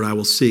face, Lord, I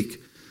will seek.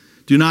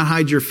 Do not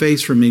hide your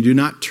face from me. Do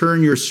not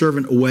turn your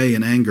servant away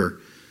in anger.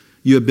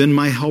 You have been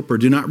my helper.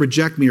 Do not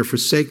reject me or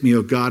forsake me,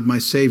 O God, my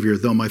Savior.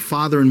 Though my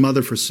father and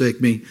mother forsake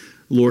me,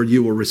 Lord,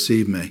 you will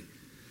receive me.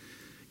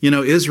 You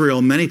know,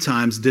 Israel many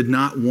times did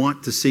not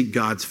want to seek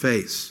God's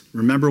face.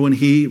 Remember when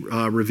he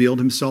revealed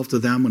himself to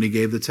them when he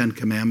gave the 10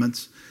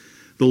 Commandments?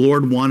 The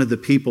Lord wanted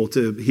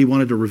he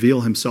wanted to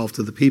reveal himself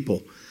to the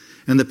people.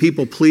 And the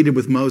people pleaded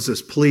with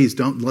Moses, please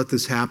don't let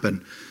this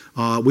happen.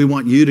 We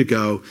want you to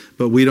go,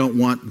 but we don't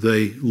want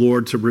the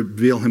Lord to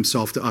reveal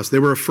himself to us. They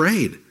were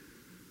afraid.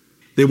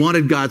 They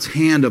wanted God's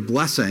hand of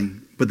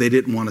blessing, but they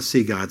didn't want to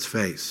see God's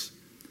face.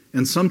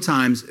 And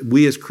sometimes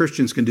we as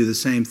Christians can do the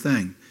same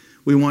thing.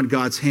 We want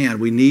God's hand.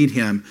 We need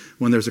him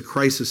when there's a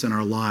crisis in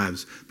our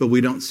lives, but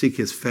we don't seek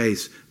his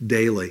face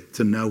daily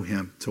to know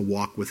him, to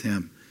walk with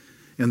him.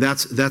 And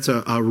that's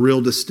a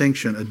real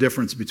distinction, a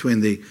difference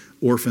between the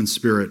orphan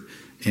spirit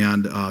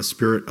and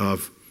spirit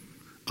of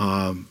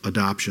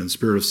adoption,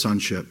 spirit of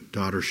sonship,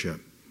 daughtership.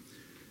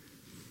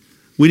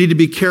 We need to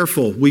be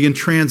careful. We can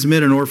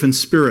transmit an orphan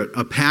spirit.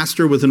 A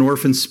pastor with an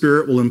orphan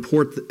spirit will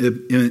impart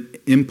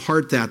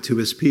that to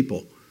his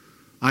people.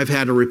 I've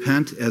had to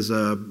repent as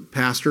a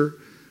pastor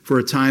for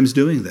at times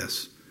doing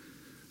this.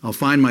 I'll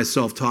find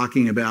myself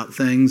talking about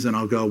things and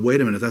I'll go, wait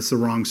a minute, that's the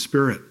wrong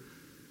spirit.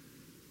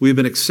 We've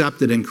been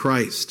accepted in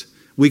Christ.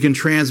 We can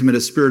transmit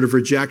a spirit of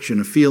rejection,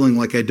 a feeling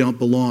like I don't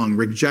belong,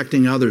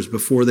 rejecting others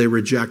before they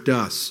reject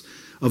us,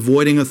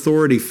 avoiding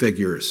authority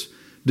figures,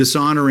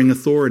 dishonoring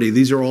authority.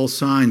 These are all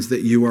signs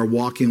that you are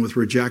walking with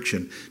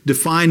rejection,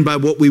 defined by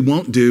what we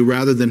won't do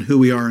rather than who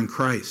we are in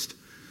Christ.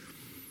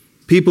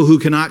 People who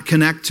cannot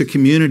connect to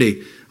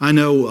community. I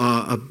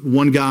know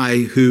one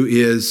guy who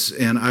is,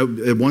 and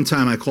at one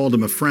time I called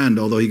him a friend,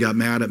 although he got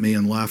mad at me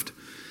and left.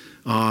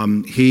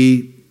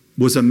 He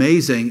was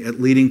amazing at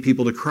leading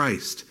people to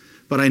Christ.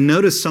 But I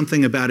noticed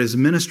something about his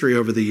ministry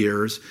over the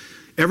years.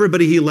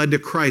 Everybody he led to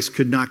Christ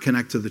could not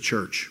connect to the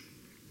church.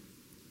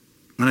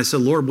 And I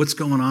said, Lord, what's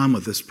going on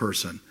with this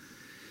person?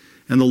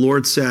 And the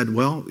Lord said,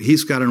 well,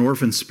 he's got an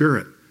orphan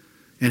spirit.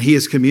 And he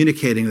is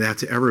communicating that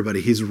to everybody.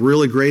 He's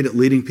really great at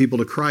leading people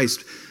to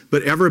Christ.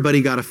 But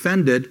everybody got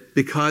offended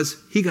because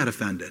he got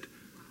offended.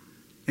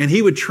 And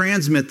he would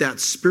transmit that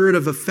spirit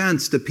of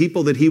offense to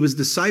people that he was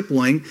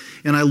discipling.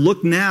 And I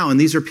look now, and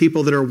these are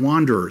people that are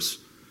wanderers.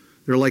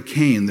 They're like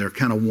Cain. They're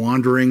kind of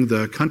wandering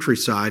the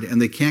countryside,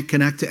 and they can't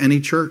connect to any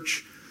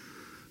church.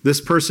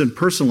 This person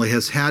personally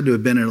has had to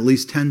have been in at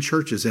least 10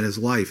 churches in his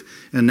life,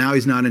 and now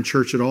he's not in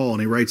church at all, and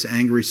he writes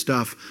angry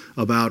stuff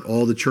about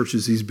all the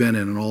churches he's been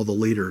in and all the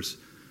leaders.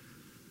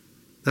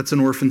 That's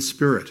an orphan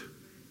spirit.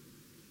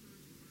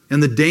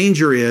 And the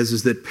danger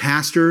is that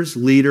pastors,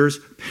 leaders,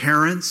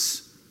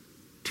 parents,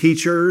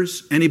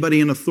 teachers,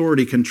 anybody in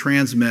authority can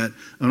transmit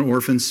an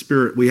orphan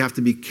spirit. We have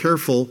to be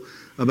careful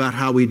about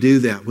how we do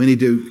that. We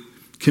need to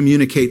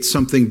communicate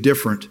something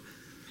different.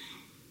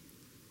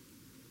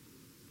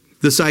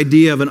 This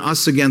idea of an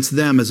us against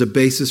them as a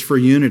basis for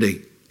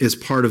unity is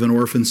part of an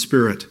orphan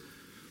spirit.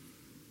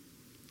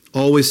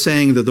 always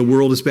saying that the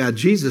world is bad.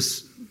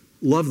 Jesus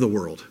loved the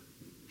world.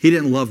 He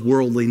didn't love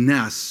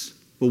worldliness.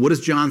 But what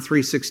does John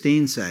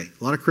 3:16 say?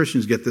 A lot of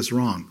Christians get this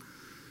wrong.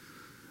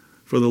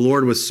 For the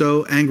Lord was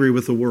so angry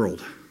with the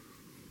world.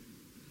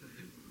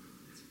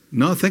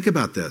 No, think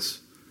about this.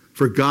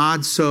 For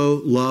God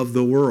so loved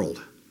the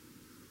world.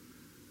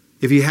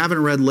 If you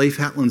haven't read Leif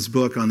Hetland's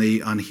book on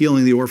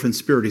healing the orphan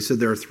spirit, he said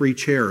there are 3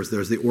 chairs.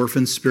 There's the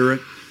orphan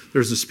spirit,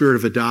 there's the spirit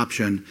of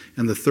adoption,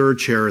 and the 3rd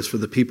chair is for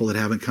the people that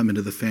haven't come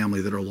into the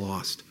family that are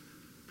lost.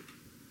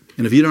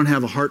 And if you don't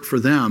have a heart for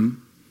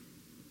them,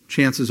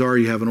 chances are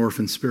you have an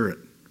orphan spirit.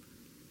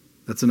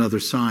 That's another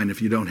sign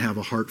if you don't have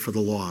a heart for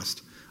the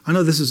lost. I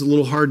know this is a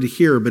little hard to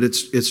hear, but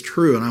it's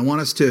true, and I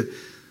want us to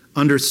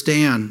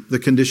understand the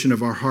condition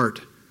of our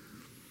heart.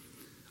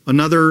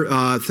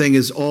 Another thing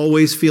is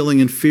always feeling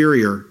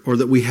inferior or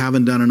that we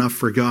haven't done enough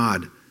for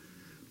God.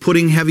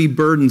 Putting heavy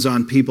burdens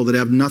on people that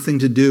have nothing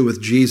to do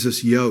with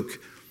Jesus' yoke.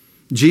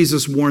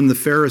 Jesus warned the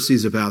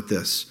Pharisees about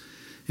this.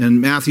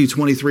 In Matthew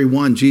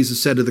 23:1,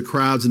 Jesus said to the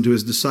crowds and to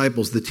his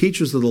disciples, the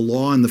teachers of the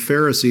law and the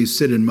Pharisees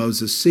sit in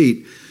Moses'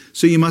 seat,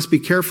 so you must be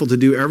careful to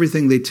do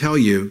everything they tell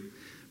you,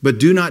 but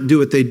do not do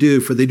what they do,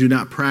 for they do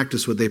not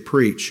practice what they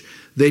preach.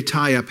 They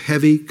tie up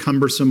heavy,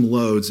 cumbersome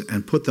loads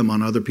and put them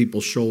on other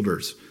people's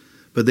shoulders,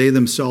 but they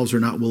themselves are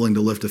not willing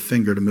to lift a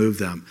finger to move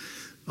them.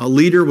 A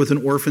leader with an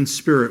orphan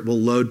spirit will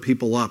load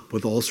people up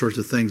with all sorts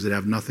of things that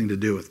have nothing to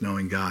do with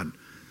knowing God.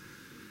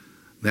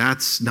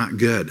 That's not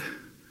good.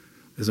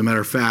 As a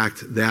matter of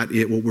fact,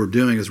 what we're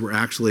doing is we're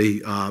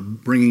actually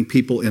bringing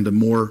people into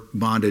more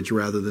bondage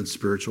rather than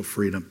spiritual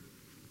freedom.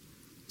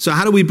 So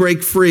how do we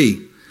break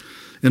free?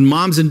 And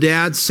moms and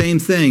dads, same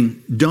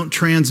thing. Don't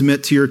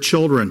transmit to your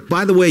children.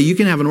 By the way, you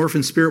can have an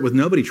orphan spirit with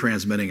nobody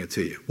transmitting it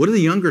to you. What did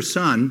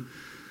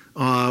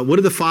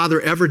the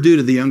father ever do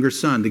to the younger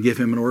son to give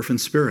him an orphan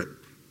spirit?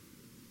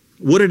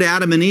 What did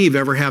Adam and Eve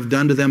ever have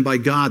done to them by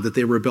God that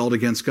they rebelled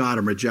against God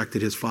and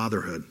rejected his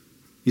fatherhood?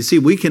 You see,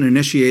 we can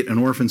initiate an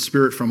orphan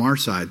spirit from our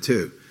side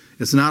too.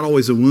 It's not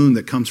always a wound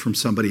that comes from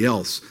somebody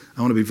else.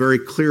 I want to be very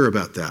clear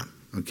about that,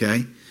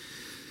 okay?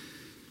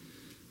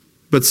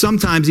 But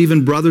sometimes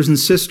even brothers and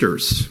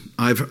sisters.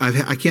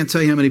 I can't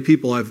tell you how many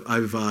people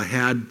I've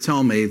had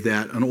tell me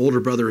that an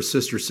older brother or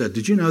sister said,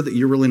 did you know that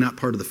you're really not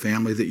part of the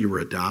family, that you were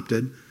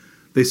adopted?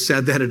 They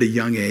said that at a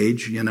young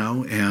age,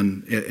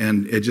 and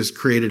it just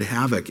created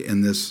havoc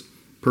in this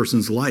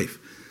person's life.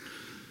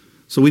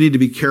 So we need to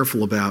be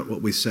careful about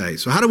what we say.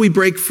 So how do we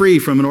break free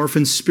from an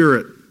orphan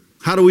spirit?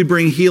 How do we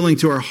bring healing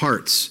to our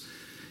hearts?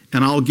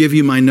 And I'll give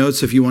you my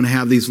notes if you want to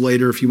have these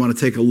later, if you want to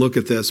take a look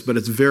at this, but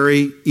it's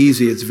very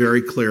easy, it's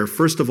very clear.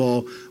 First of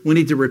all, we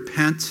need to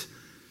repent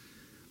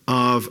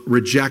of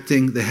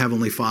rejecting the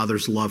Heavenly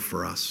Father's love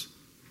for us.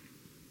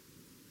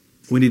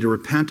 We need to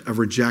repent of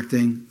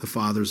rejecting the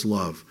Father's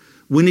love.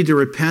 We need to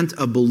repent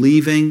of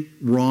believing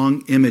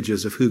wrong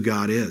images of who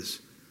God is.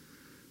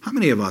 How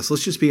many of us,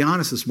 let's just be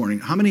honest this morning,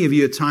 how many of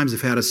you at times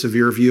have had a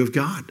severe view of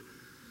God?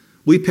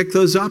 We pick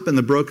those up in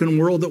the broken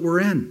world that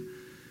we're in.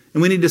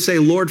 And we need to say,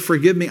 Lord,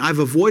 forgive me. I've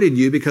avoided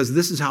you because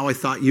this is how I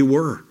thought you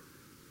were.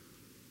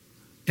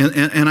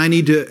 And I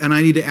need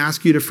to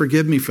ask you to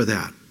forgive me for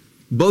that.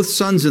 Both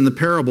sons in the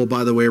parable,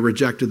 by the way,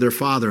 rejected their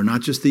father,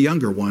 not just the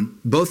younger one.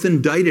 Both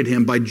indicted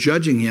him by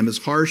judging him as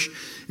harsh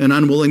and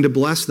unwilling to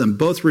bless them.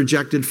 Both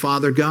rejected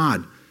Father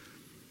God.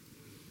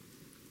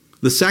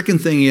 The second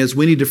thing is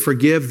we need to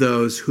forgive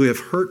those who have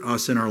hurt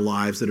us in our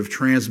lives that have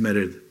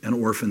transmitted an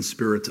orphan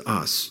spirit to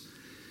us.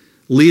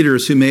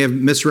 Leaders who may have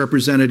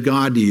misrepresented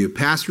God to you.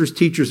 Pastors,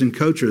 teachers, and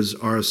coaches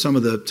are some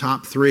of the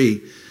top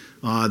 3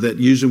 that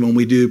usually when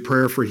we do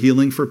prayer for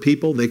healing for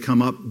people, they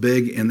come up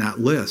big in that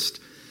list.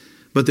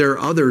 But there are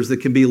others that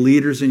can be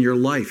leaders in your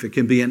life. It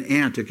can be an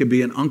aunt, it could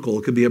be an uncle,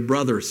 it could be a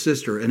brother,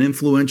 sister, an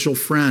influential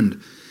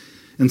friend.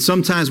 And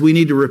sometimes we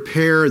need to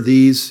repair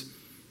these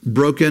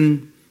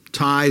broken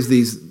ties,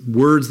 these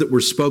words that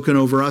were spoken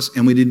over us,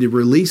 and we need to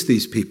release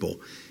these people.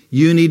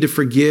 You need to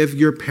forgive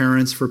your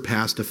parents for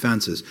past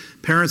offenses.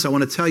 Parents, I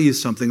want to tell you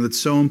something that's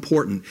so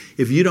important.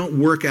 If you don't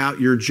work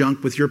out your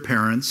junk with your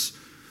parents,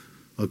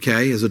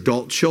 okay, as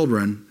adult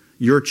children,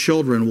 your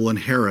children will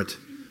inherit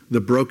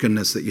the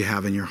brokenness that you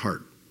have in your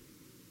heart.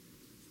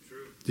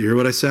 Do you hear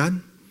what I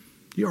said?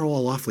 You're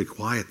all awfully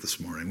quiet this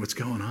morning. What's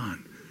going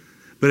on?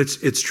 But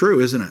it's true,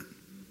 isn't it?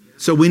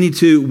 So we need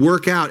to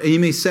work out. And you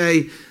may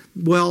say,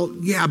 well,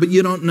 yeah, but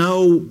you don't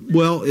know.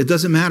 Well, it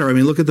doesn't matter. I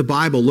mean, look at the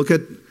Bible. Look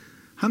at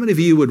how many of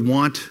you would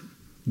want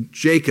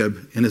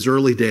Jacob in his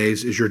early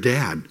days as your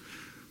dad?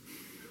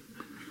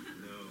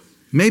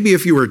 Maybe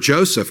if you were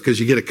Joseph, because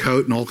you get a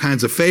coat and all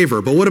kinds of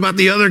favor. But what about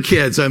the other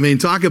kids? I mean,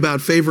 talk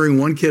about favoring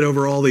one kid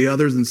over all the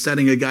others and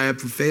setting a guy up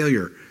for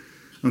failure.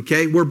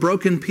 Okay? We're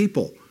broken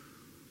people.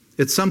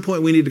 At some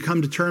point, we need to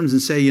come to terms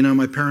and say,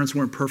 my parents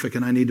weren't perfect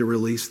and I need to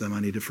release them. I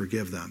need to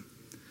forgive them.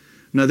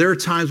 Now, there are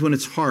times when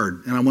it's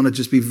hard, and I want to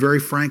just be very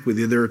frank with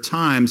you. There are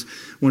times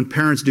when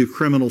parents do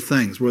criminal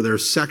things, where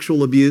there's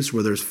sexual abuse,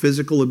 where there's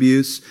physical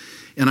abuse,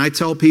 And I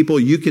tell people,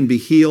 you can be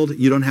healed.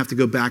 You don't have to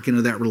go back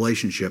into that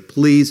relationship.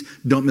 Please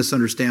don't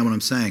misunderstand what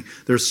I'm saying.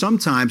 There's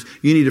sometimes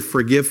you need to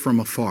forgive from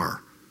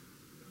afar.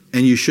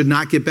 And you should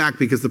not get back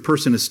because the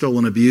person is still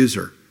an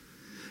abuser.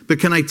 But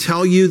can I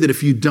tell you that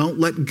if you don't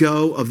let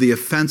go of the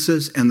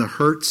offenses and the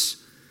hurts,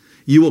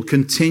 you will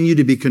continue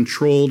to be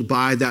controlled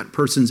by that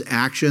person's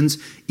actions,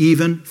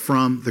 even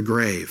from the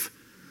grave.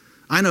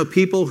 I know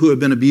people who have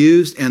been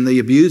abused and the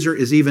abuser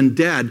is even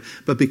dead,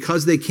 but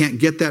because they can't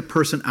get that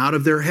person out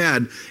of their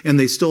head and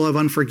they still have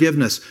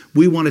unforgiveness,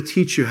 we want to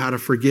teach you how to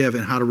forgive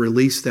and how to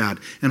release that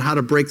and how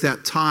to break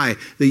that tie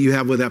that you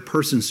have with that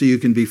person so you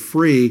can be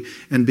free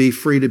and be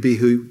free to be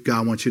who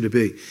God wants you to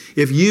be.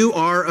 If you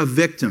are a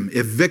victim,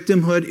 if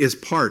victimhood is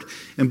part,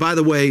 and by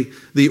the way,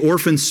 the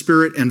orphan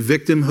spirit and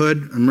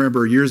victimhood, I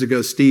remember years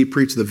ago Steve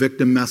preached the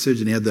victim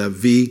message and he had the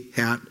V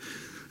hat.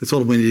 I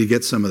told him we need to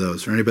get some of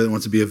those. For anybody that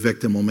wants to be a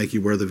victim, we'll make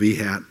you wear the V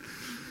hat.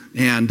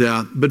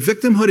 But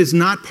victimhood is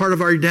not part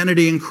of our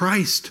identity in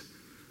Christ.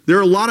 There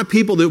are a lot of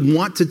people that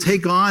want to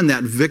take on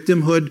that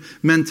victimhood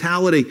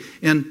mentality,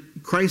 and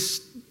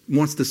Christ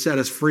wants to set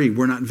us free.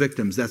 We're not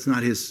victims. That's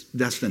not his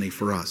destiny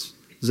for us.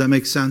 Does that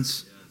make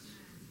sense?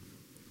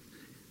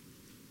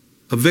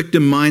 A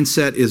victim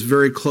mindset is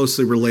very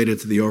closely related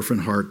to the orphan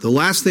heart. The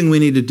last thing we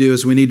need to do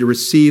is we need to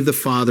receive the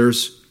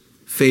Father's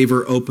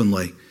favor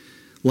openly.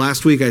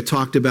 Last week I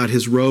talked about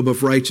his robe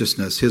of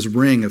righteousness, his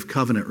ring of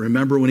covenant.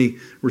 Remember when he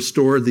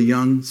restored the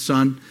young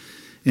son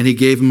and he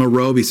gave him a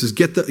robe? He says,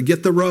 get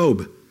the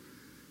robe.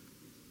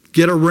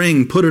 Get a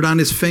ring, put it on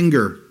his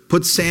finger,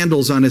 put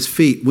sandals on his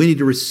feet. We need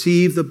to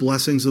receive the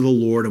blessings of the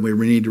Lord and we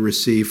need to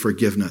receive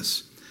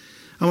forgiveness.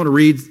 I want to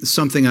read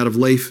something out of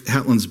Leif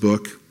Hetland's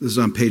book. This is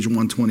on page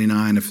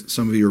 129 if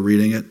some of you are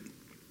reading it.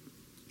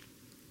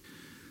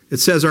 It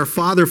says, our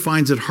Father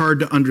finds it hard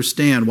to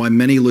understand why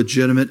many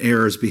legitimate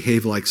heirs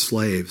behave like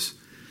slaves.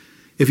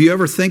 If you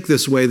ever think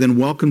this way, then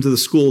welcome to the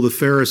school of the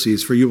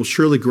Pharisees, for you will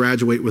surely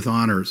graduate with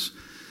honors.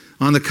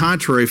 On the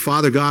contrary,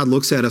 Father God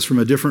looks at us from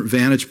a different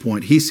vantage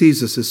point. He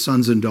sees us as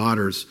sons and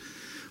daughters.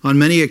 On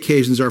many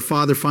occasions, our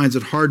Father finds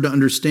it hard to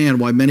understand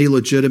why many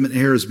legitimate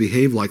heirs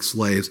behave like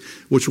slaves,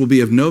 which will be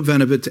of no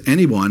benefit to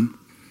anyone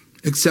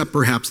except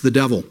perhaps the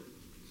devil.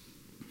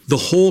 The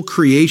whole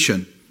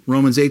creation,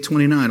 Romans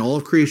 8:29, all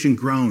of creation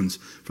groans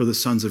for the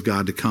sons of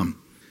God to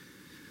come.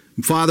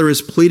 Father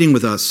is pleading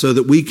with us so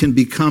that we can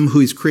become who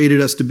he's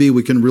created us to be.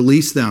 We can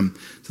release them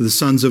to the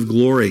sons of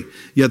glory.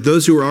 Yet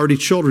those who are already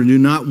children do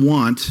not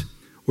want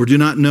or do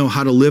not know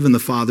how to live in the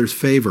Father's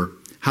favor.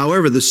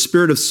 However, the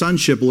spirit of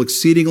sonship will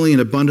exceedingly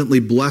and abundantly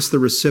bless the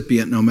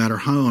recipient no matter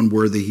how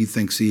unworthy he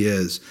thinks he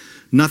is.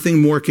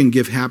 Nothing more can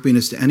give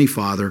happiness to any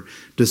father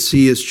to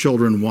see his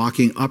children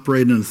walking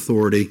upright in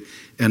authority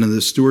and in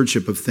the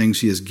stewardship of things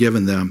he has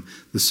given them.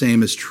 The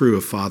same is true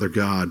of Father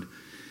God.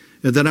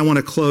 And then I want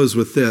to close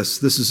with this.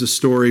 This is a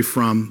story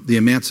from the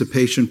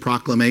Emancipation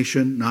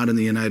Proclamation, not in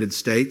the United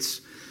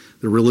States,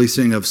 the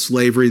releasing of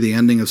slavery, the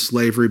ending of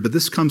slavery, but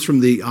this comes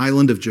from the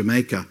island of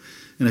Jamaica.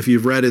 And if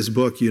you've read his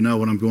book, you know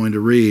what I'm going to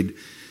read.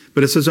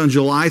 But it says on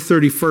July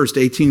 31st,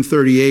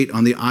 1838,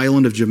 on the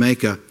island of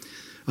Jamaica,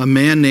 a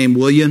man named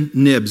William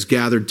Nibbs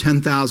gathered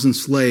 10,000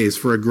 slaves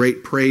for a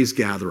great praise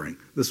gathering.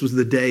 This was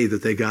the day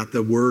that they got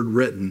the word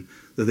written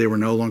that they were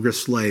no longer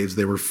slaves,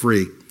 they were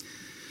free.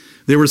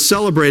 They were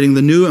celebrating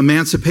the new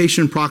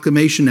Emancipation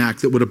Proclamation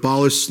Act that would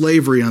abolish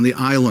slavery on the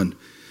island.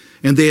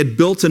 And they had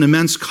built an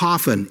immense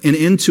coffin, and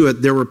into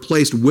it there were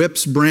placed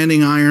whips,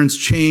 branding irons,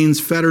 chains,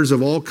 fetters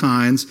of all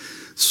kinds,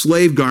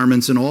 slave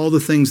garments, and all the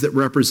things that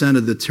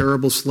represented the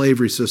terrible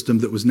slavery system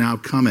that was now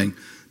coming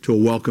to a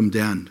welcomed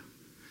end.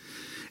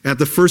 At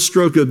the first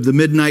stroke of the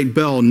midnight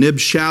bell,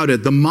 Nibbs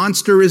shouted, "The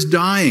monster is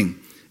dying."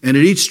 And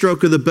at each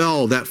stroke of the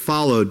bell that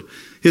followed,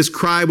 his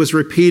cry was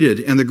repeated,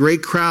 and the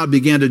great crowd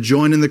began to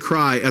join in the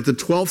cry. At the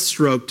 12th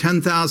stroke,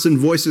 10,000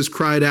 voices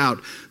cried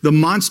out, "The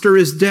monster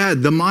is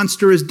dead! The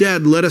monster is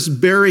dead! Let us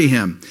bury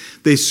him!"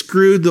 They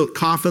screwed the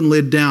coffin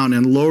lid down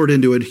and lowered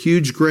into a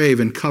huge grave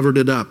and covered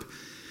it up.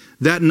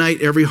 That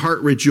night, every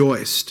heart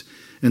rejoiced,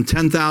 and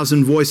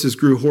 10,000 voices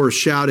grew hoarse,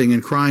 shouting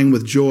and crying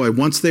with joy.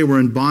 Once they were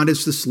in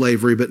bondage to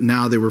slavery, but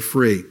now they were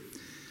free.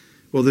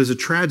 Well, there's a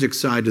tragic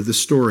side to the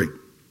story.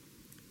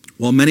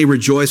 While many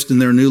rejoiced in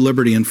their new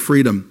liberty and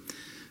freedom,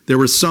 there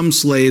were some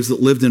slaves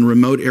that lived in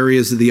remote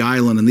areas of the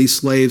island, and these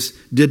slaves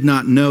did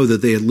not know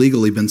that they had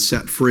legally been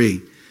set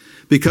free.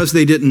 Because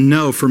they didn't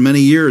know, for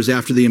many years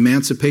after the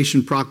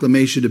Emancipation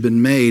Proclamation had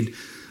been made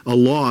a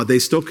law, they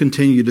still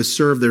continued to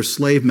serve their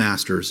slave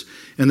masters,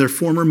 and their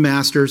former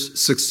masters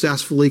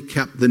successfully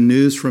kept the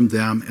news from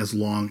them as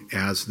long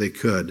as they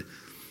could.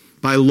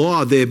 By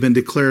law, they had been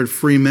declared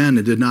free men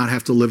and did not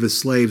have to live as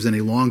slaves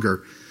any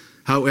longer.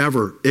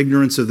 However,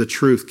 ignorance of the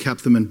truth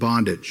kept them in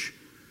bondage.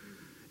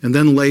 And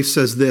then Leif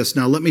says this,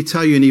 "Now let me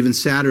tell you an even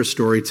sadder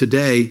story.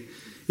 Today,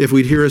 if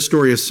we'd hear a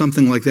story of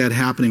something like that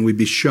happening, we'd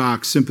be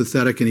shocked,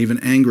 sympathetic, and even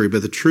angry.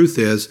 But the truth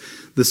is,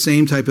 the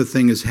same type of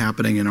thing is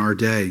happening in our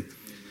day.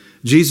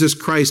 Jesus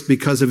Christ,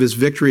 because of his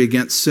victory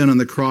against sin on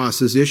the cross,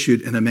 has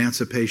issued an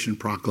emancipation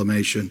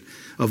proclamation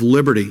of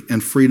liberty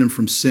and freedom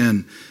from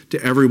sin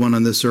to everyone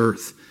on this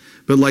earth.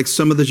 But like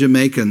some of the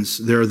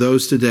Jamaicans, there are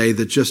those today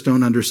that just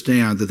don't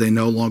understand that they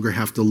no longer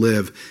have to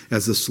live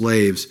as the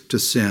slaves to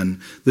sin.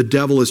 The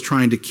devil is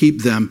trying to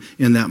keep them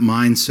in that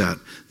mindset.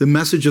 The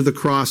message of the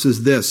cross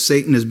is this: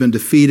 Satan has been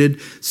defeated.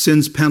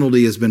 Sin's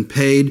penalty has been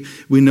paid.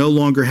 We no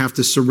longer have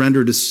to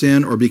surrender to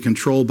sin or be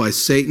controlled by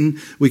Satan.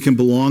 We can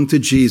belong to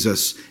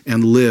Jesus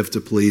and live to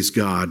please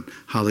God.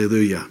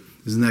 Hallelujah.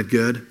 Isn't that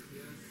good?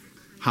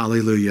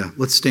 Hallelujah.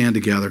 Let's stand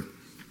together.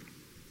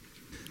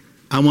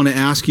 I want to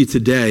ask you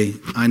today,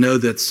 I know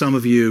that some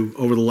of you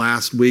over the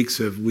last weeks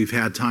we've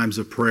had times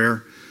of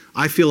prayer.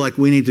 I feel like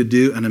we need to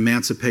do an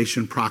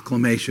emancipation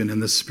proclamation in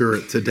the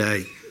Spirit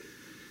today.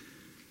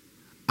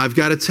 I've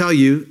got to tell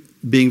you,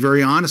 being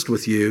very honest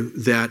with you,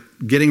 that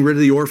getting rid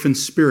of the orphan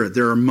spirit,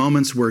 there are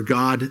moments where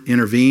God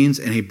intervenes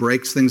and he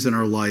breaks things in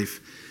our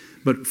life.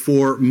 But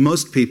for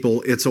most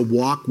people, it's a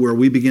walk where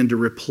we begin to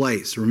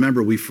replace.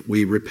 Remember,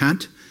 we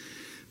repent,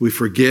 we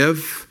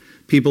forgive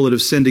people that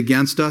have sinned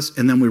against us,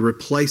 and then we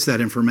replace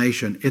that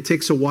information. It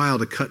takes a while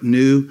to cut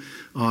new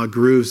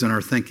grooves in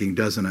our thinking,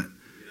 doesn't it?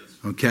 Yes.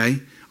 Okay?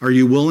 Are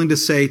you willing to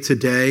say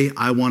today,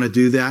 I want to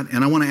do that?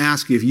 And I want to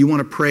ask you, if you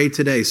want to pray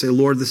today, say,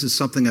 Lord, this is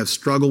something I've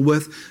struggled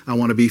with. I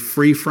want to be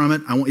free from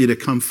it. I want you to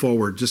come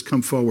forward. Just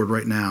come forward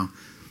right now.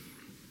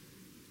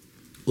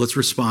 Let's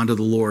respond to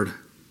the Lord.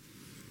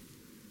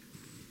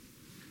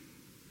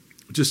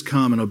 Just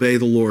come and obey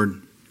the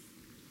Lord.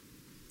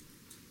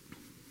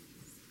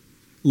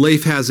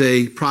 Leif has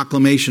a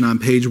proclamation on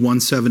page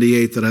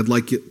 178 that I'd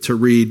like you to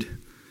read.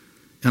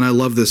 And I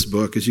love this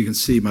book. As you can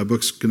see, my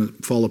book's going to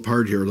fall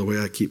apart here the way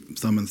I keep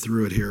thumbing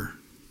through it here.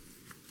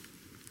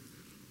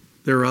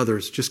 There are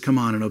others. Just come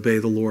on and obey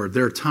the Lord.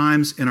 There are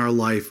times in our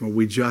life where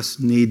we just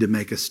need to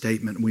make a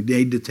statement. We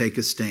need to take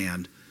a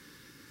stand.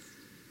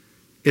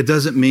 It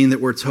doesn't mean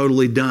that we're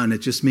totally done.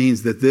 It just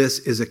means that this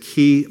is a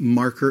key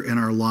marker in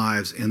our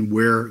lives and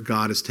where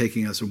God is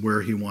taking us and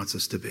where he wants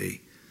us to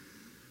be.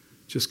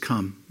 Just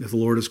come if the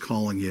Lord is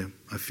calling you.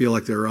 I feel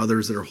like there are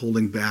others that are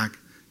holding back.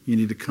 You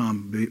need to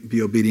come.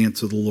 Be obedient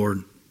to the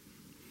Lord.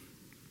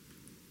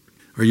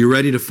 Are you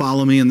ready to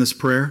follow me in this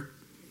prayer?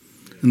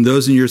 And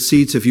those in your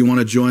seats, if you want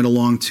to join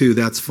along too,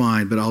 that's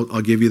fine. But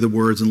I'll give you the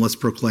words and let's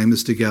proclaim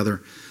this together.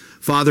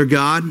 Father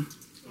God,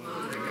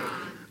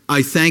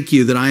 I thank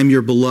you that I am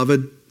your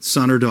beloved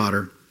son or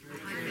daughter.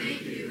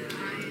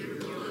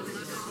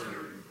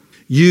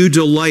 You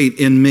delight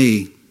in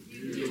me.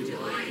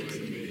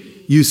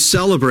 You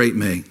celebrate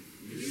me,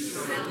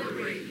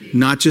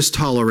 not just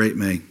tolerate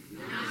me.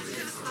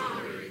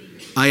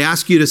 I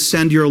ask you to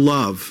send your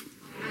love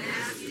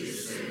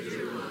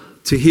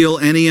to heal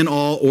any and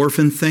all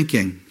orphan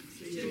thinking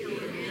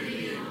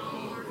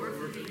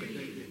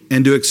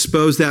and to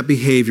expose that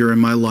behavior in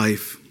my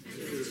life.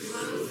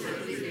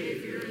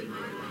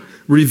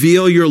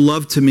 Reveal your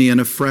love to me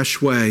in a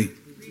fresh way.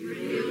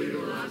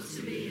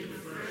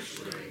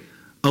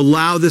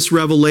 Allow this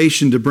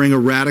revelation to bring a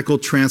radical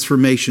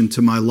transformation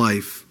to my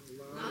life.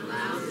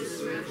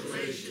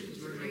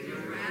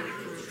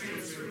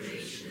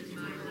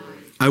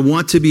 I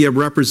want to be a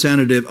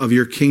representative of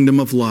your kingdom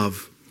of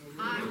love.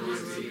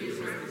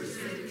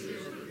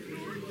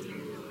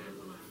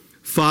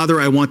 Father,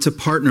 I want to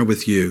partner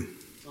with you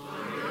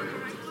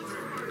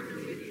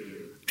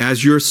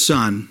as your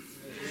son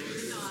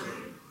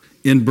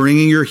in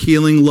bringing your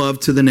healing love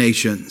to the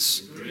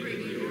nations.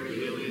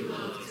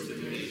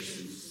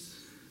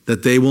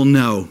 That they will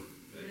know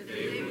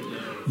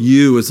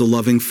you as the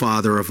loving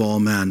Father of all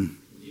men.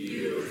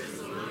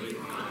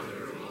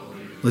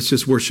 Let's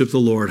just worship the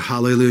Lord.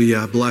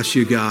 Hallelujah. Bless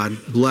you, God.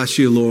 Bless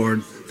you,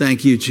 Lord.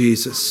 Thank you,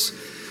 Jesus.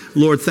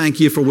 Lord, thank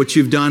you for what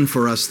you've done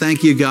for us.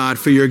 Thank you, God,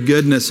 for your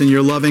goodness and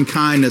your loving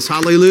kindness.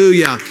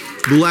 Hallelujah.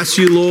 Bless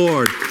you,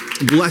 Lord.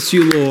 Bless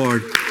you,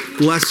 Lord.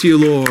 Bless you,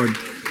 Lord.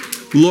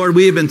 Lord,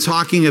 we have been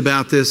talking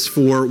about this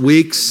for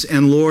weeks,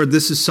 and Lord,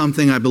 this is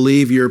something I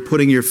believe you're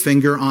putting your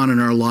finger on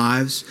in our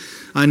lives.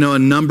 I know a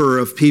number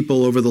of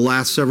people over the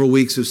last several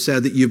weeks have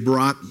said that you've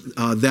brought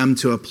them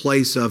to a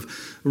place of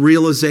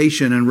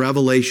realization and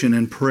revelation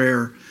and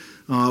prayer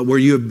where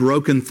you have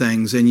broken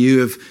things and you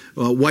have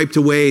wiped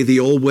away the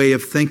old way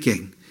of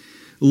thinking.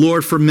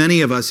 Lord, for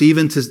many of us,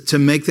 even to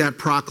make that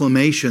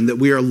proclamation that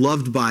we are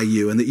loved by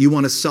you and that you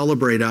want to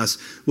celebrate us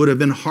would have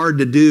been hard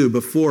to do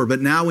before.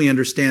 But now we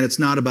understand it's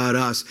not about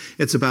us.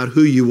 It's about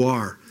who you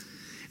are.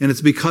 And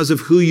it's because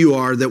of who you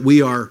are that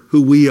we are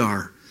who we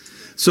are.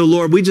 So,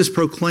 Lord, we just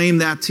proclaim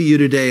that to you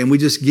today, and we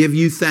just give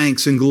you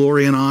thanks and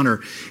glory and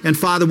honor. And,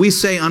 Father, we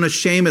say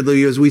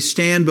unashamedly as we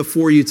stand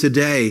before you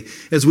today,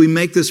 as we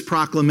make this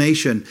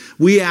proclamation,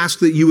 we ask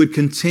that you would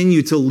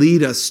continue to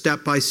lead us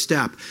step by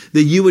step,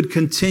 that you would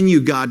continue,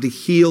 God, to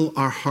heal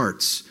our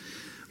hearts.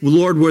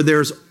 Lord, where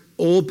there's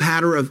old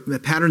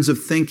patterns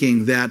of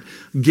thinking that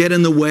get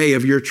in the way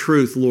of your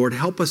truth, Lord,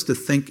 help us to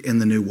think in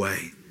the new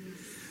way.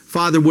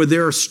 Father, where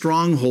there are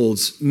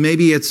strongholds,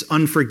 maybe it's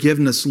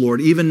unforgiveness,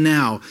 Lord. Even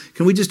now,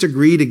 can we just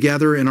agree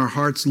together in our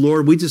hearts,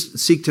 Lord, we just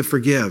seek to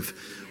forgive.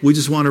 We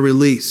just want to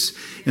release.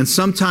 And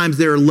sometimes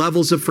there are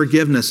levels of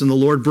forgiveness, and the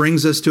Lord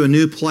brings us to a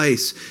new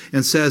place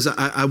and says,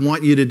 I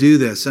want you to do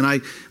this. And I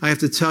have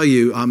to tell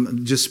you,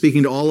 just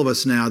speaking to all of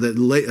us now, that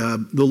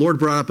the Lord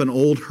brought up an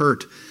old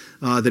hurt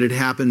that had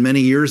happened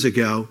many years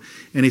ago.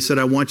 And he said,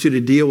 I want you to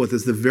deal with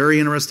this. The very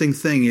interesting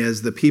thing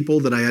is the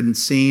people that I hadn't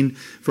seen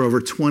for over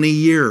 20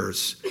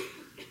 years,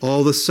 all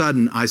of a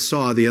sudden I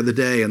saw the other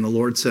day, and the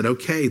Lord said,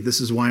 okay,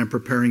 this is why I'm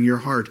preparing your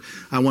heart.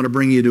 I want to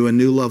bring you to a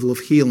new level of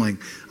healing.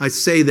 I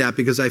say that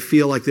because I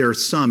feel like there are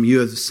some, you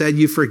have said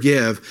you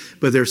forgive,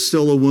 but there's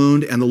still a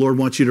wound, and the Lord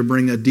wants you to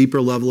bring a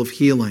deeper level of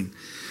healing.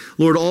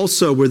 Lord,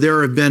 also where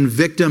there have been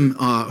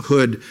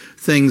victimhood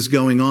things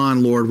going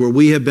on, Lord, where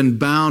we have been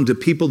bound to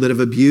people that have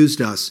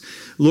abused us,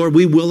 Lord,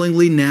 we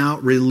willingly now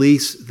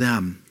release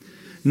them.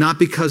 Not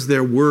because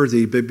they're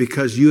worthy, but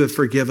because you have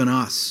forgiven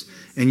us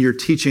and you're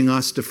teaching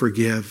us to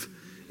forgive.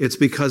 It's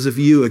because of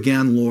you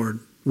again, Lord.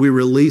 We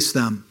release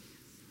them.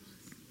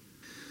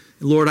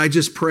 Lord, I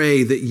just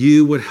pray that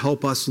you would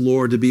help us,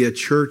 Lord, to be a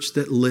church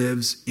that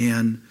lives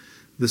in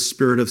the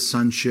spirit of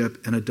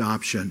sonship and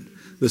adoption,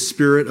 the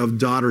spirit of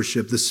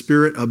daughtership, the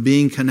spirit of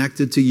being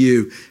connected to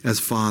you as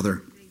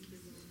Father.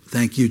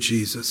 Thank you,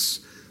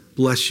 Jesus.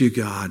 Bless you,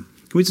 God.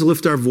 Can we just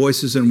lift our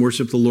voices and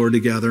worship the Lord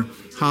together?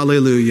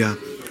 Hallelujah.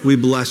 We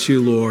bless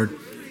you, Lord.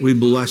 We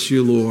bless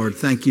you, Lord.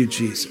 Thank you,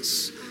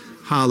 Jesus.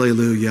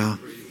 Hallelujah.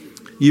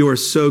 You are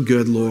so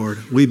good,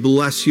 Lord. We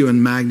bless you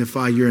and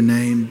magnify your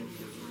name.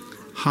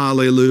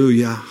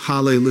 Hallelujah.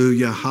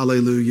 Hallelujah.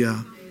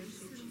 Hallelujah.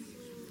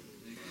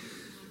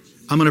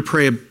 I'm going to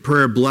pray a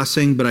prayer of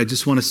blessing, but I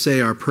just want to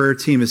say our prayer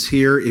team is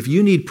here. If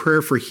you need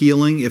prayer for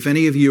healing, if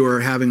any of you are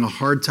having a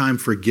hard time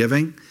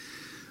forgiving,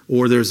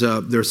 or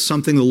there's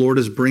something the Lord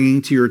is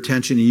bringing to your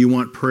attention and you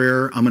want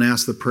prayer, I'm going to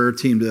ask the prayer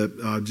team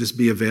to just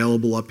be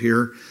available up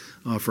here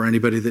for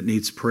anybody that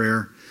needs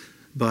prayer.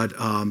 But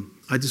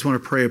I just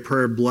want to pray a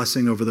prayer of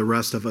blessing over the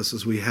rest of us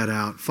as we head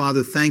out.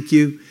 Father, thank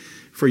you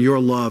for your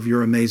love,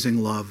 your amazing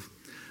love.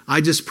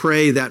 I just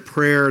pray that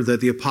prayer that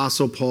the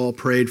Apostle Paul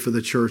prayed for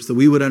the church, that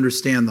we would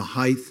understand the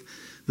height,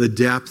 the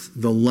depth,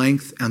 the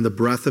length, and the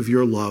breadth of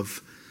your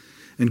love.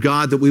 And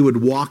God, that we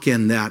would walk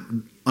in that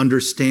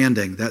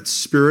understanding, that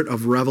spirit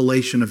of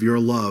revelation of your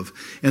love,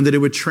 and that it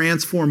would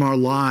transform our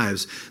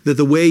lives, that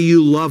the way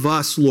you love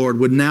us, Lord,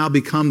 would now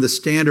become the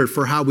standard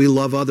for how we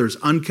love others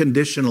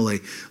unconditionally.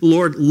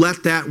 Lord,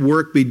 let that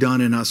work be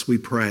done in us, we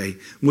pray.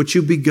 What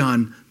you've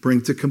begun,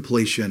 bring to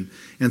completion.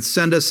 And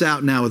send us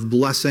out now with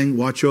blessing.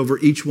 Watch over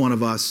each one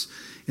of us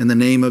in the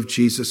name of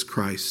Jesus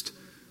Christ.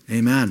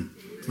 Amen.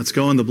 Let's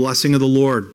go in the blessing of the Lord.